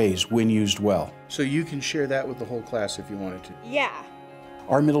powerful ways when used well. So you can share that with the whole class if you wanted to. Yeah.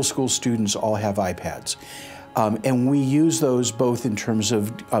 Our middle school students all have iPads. And we use those both in terms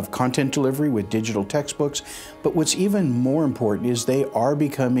of content delivery with digital textbooks, but what's even more important is they are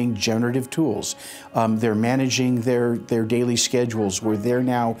becoming generative tools. They're managing their daily schedules, where they're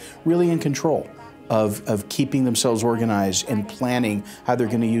now really in control of keeping themselves organized and planning how they're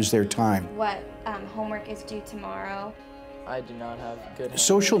going to use their time. What homework is due tomorrow? I do not have good.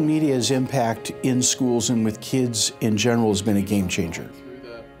 Social media's impact in schools and with kids in general has been a game changer.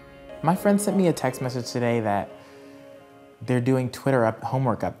 My friend sent me a text message today that they're doing Twitter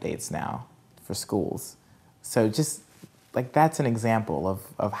homework updates now for schools. So just that's an example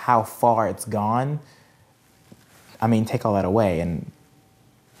of how far it's gone. I mean, take all that away and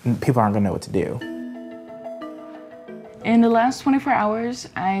people aren't gonna know what to do. In the last 24 hours,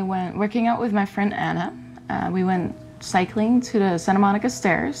 I went working out with my friend Anna. We went cycling to the Santa Monica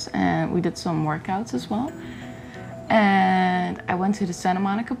stairs and we did some workouts as well. And I went to the Santa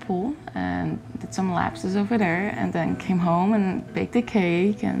Monica pool and did some lapses over there, and then came home and baked a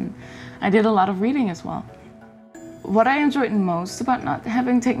cake, and I did a lot of reading as well. what I enjoyed most about not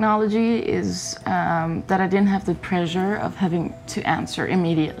having technology is that I didn't have the pressure of having to answer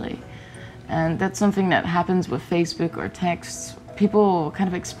immediately. And that's something that happens with Facebook or texts. People kind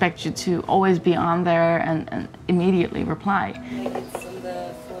of expect you to always be on there and immediately reply.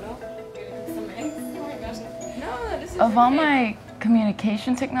 Of all my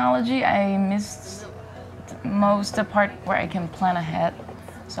communication technology, I missed most the part where I can plan ahead.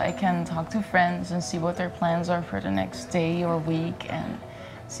 So I can talk to friends and see what their plans are for the next day or week and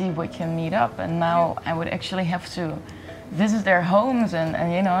see if we can meet up. And now I would actually have to visit their homes and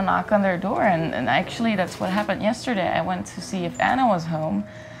you know, knock on their door. And actually that's what happened yesterday. I went to see if Anna was home.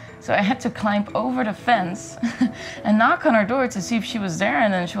 So I had to climb over the fence and knock on her door to see if she was there,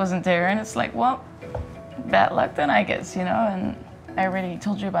 and then she wasn't there. And it's like, well, bad luck then, I guess, you know. And I already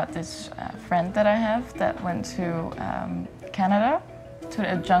told you about this friend that I have that went to Canada,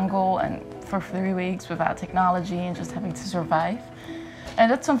 to a jungle and for 3 weeks without technology and just having to survive.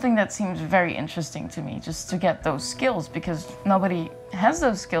 And that's something that seems very interesting to me, just to get those skills, because nobody has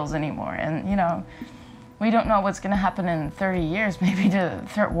those skills anymore. And you know, we don't know what's going to happen in 30 years. Maybe the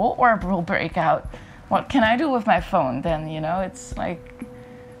Third World War will break out. What can I do with my phone then? You know, it's like,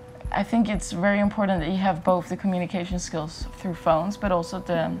 I think it's very important that you have both the communication skills through phones, but also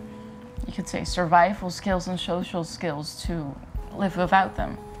the, you could say, survival skills and social skills to live without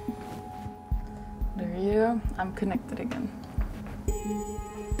them. There you go. I'm connected again.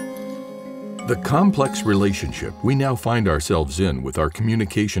 The complex relationship we now find ourselves in with our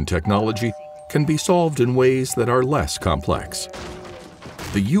communication technology can be solved in ways that are less complex.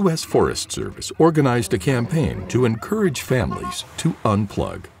 The U.S. Forest Service organized a campaign to encourage families to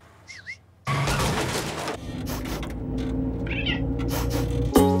unplug.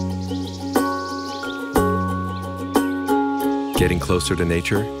 Getting closer to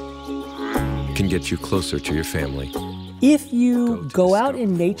nature can get you closer to your family. If you go out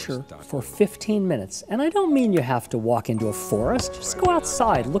in nature for 15 minutes, and I don't mean you have to walk into a forest, just go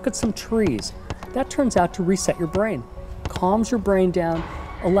outside, look at some trees. That turns out to reset your brain, calms your brain down,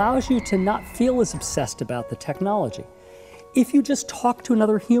 allows you to not feel as obsessed about the technology. If you just talk to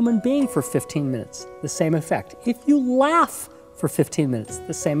another human being for 15 minutes, the same effect. If you laugh for 15 minutes,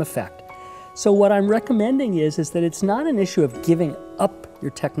 the same effect. So what I'm recommending is that it's not an issue of giving up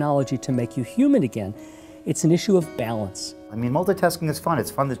your technology to make you human again. It's an issue of balance. I mean, multitasking is fun.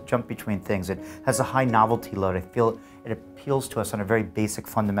 It's fun to jump between things. It has a high novelty load. I feel it appeals to us on a very basic,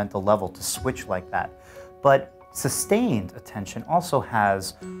 fundamental level to switch like that. But sustained attention also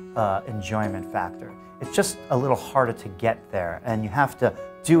has an enjoyment factor. It's just a little harder to get there, and you have to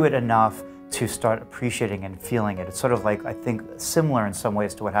do it enough to start appreciating and feeling it. It's sort of like, I think, similar in some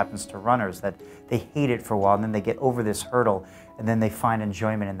ways to what happens to runners, that they hate it for a while and then they get over this hurdle and then they find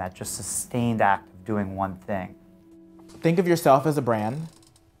enjoyment in that just sustained act of doing one thing. Think of yourself as a brand.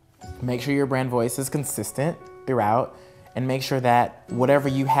 Make sure your brand voice is consistent throughout, and make sure that whatever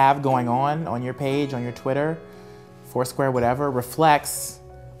you have going on your page, on your Twitter, Foursquare, whatever, reflects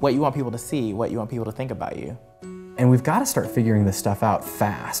what you want people to see, what you want people to think about you. And we've got to start figuring this stuff out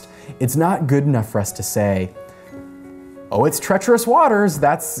fast. It's not good enough for us to say, oh, it's treacherous waters,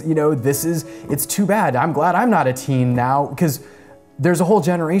 that's, you know, it's too bad. I'm glad I'm not a teen now, because there's a whole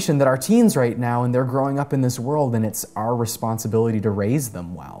generation that are teens right now and they're growing up in this world, and it's our responsibility to raise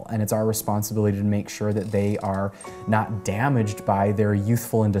them well. And it's our responsibility to make sure that they are not damaged by their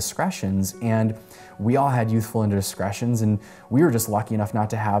youthful indiscretions. And we all had youthful indiscretions, and we were just lucky enough not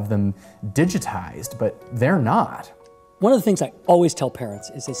to have them digitized, but they're not. One of the things I always tell parents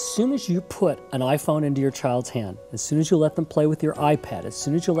is, as soon as you put an iPhone into your child's hand, as soon as you let them play with your iPad, as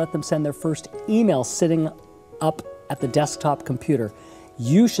soon as you let them send their first email sitting up at the desktop computer,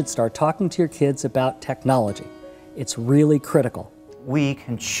 you should start talking to your kids about technology. It's really critical. We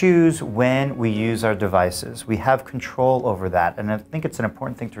can choose when we use our devices. We have control over that, and I think it's an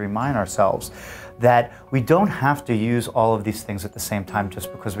important thing to remind ourselves that we don't have to use all of these things at the same time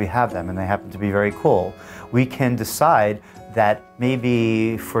just because we have them and they happen to be very cool. We can decide that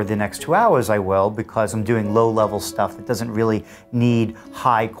maybe for the next 2 hours I will, because I'm doing low-level stuff that doesn't really need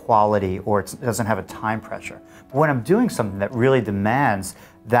high quality, or it doesn't have a time pressure. But when I'm doing something that really demands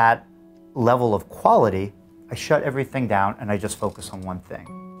that level of quality, I shut everything down and I just focus on one thing.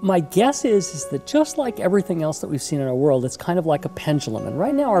 My guess is that just like everything else that we've seen in our world, it's kind of like a pendulum. And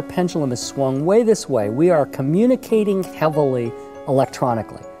right now our pendulum is swung way this way. We are communicating heavily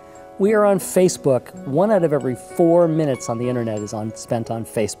electronically. We are on Facebook. 1 out of every 4 minutes on the internet is spent on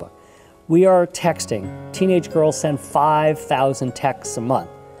Facebook. We are texting. Teenage girls send 5,000 texts a month.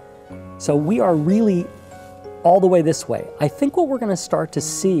 So we are really all the way this way. I think what we're going to start to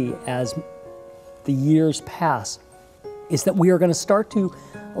see as the years pass is that we are going to start to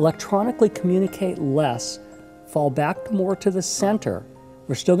electronically communicate less, fall back more to the center.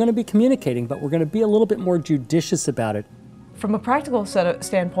 We're still going to be communicating, but we're going to be a little bit more judicious about it. From a practical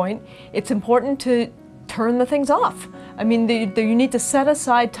standpoint, it's important to turn the things off. I mean, you need to set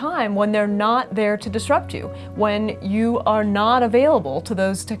aside time when they're not there to disrupt you, when you are not available to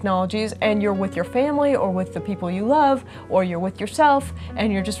those technologies and you're with your family or with the people you love, or you're with yourself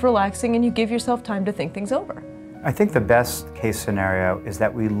and you're just relaxing and you give yourself time to think things over. I think the best case scenario is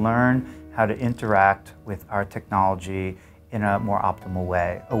that we learn how to interact with our technology in a more optimal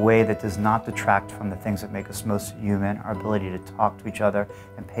way, a way that does not detract from the things that make us most human, our ability to talk to each other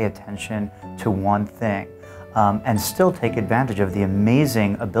and pay attention to one thing, and still take advantage of the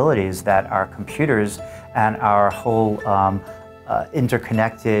amazing abilities that our computers and our whole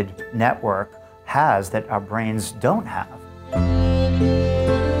interconnected network has that our brains don't have.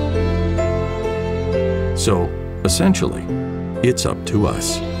 So, essentially, it's up to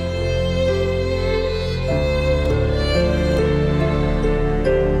us.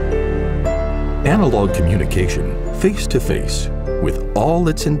 Analog communication, face-to-face, with all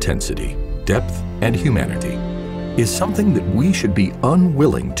its intensity, depth, and humanity, is something that we should be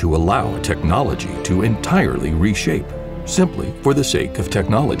unwilling to allow technology to entirely reshape, simply for the sake of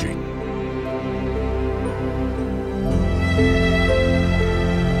technology.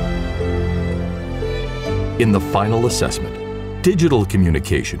 In the final assessment, digital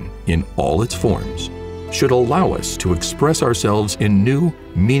communication, in all its forms, should allow us to express ourselves in new,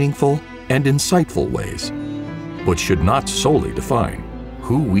 meaningful, and insightful ways, but should not solely define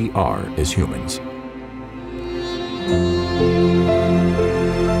who we are as humans.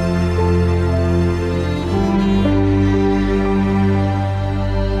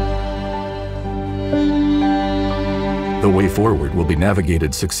 The way forward will be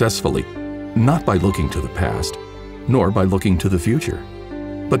navigated successfully, not by looking to the past, nor by looking to the future,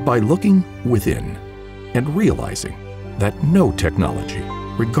 but by looking within and realizing that no technology,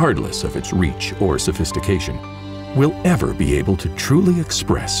 regardless of its reach or sophistication, will ever be able to truly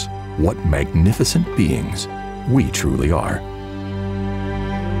express what magnificent beings we truly are.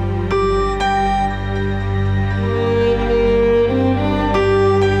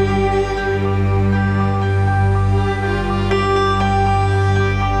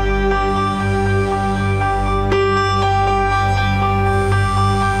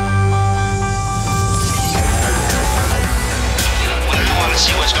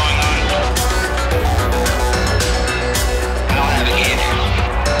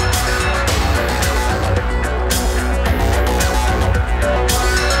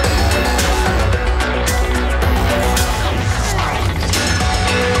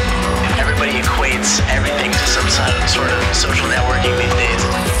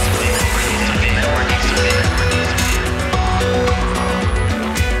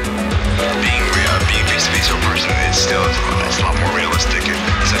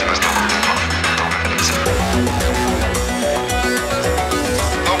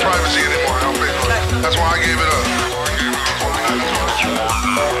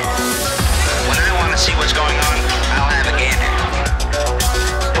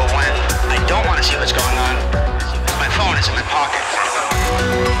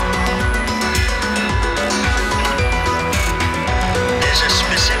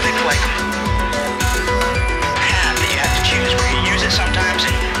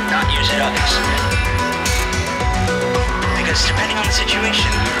 Because depending on the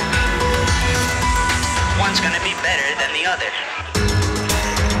situation, one's going to be better than the other.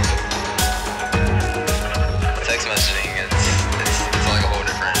 Text messaging, it's like a whole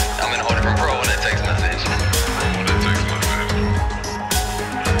different, I'm in a whole different world when I text message.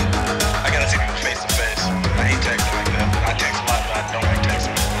 I gotta see people face to face. I hate texting like that. I text a lot, but I don't like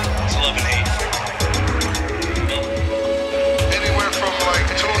texting. It's love and hate. Anywhere from like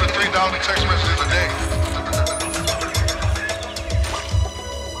 2,000 to 3,000 text messages a day.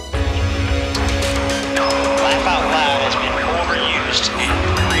 Laugh out loud has been overused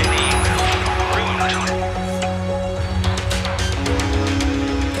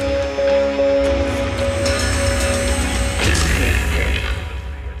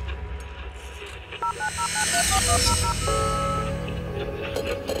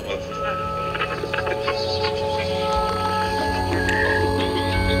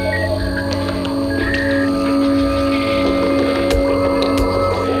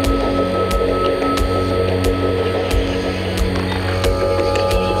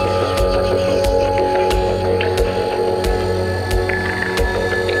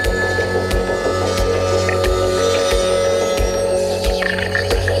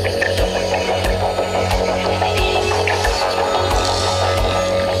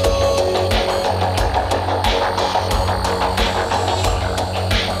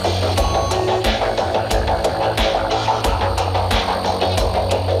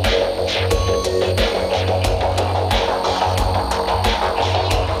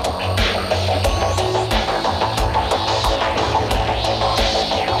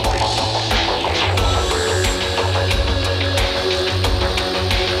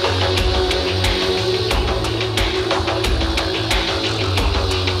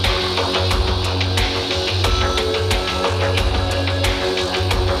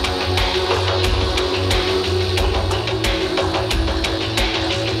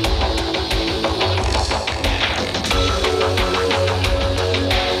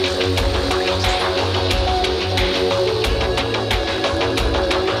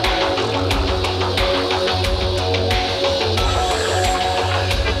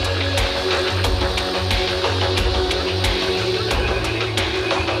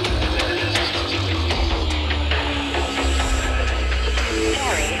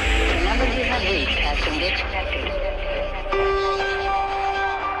intruded.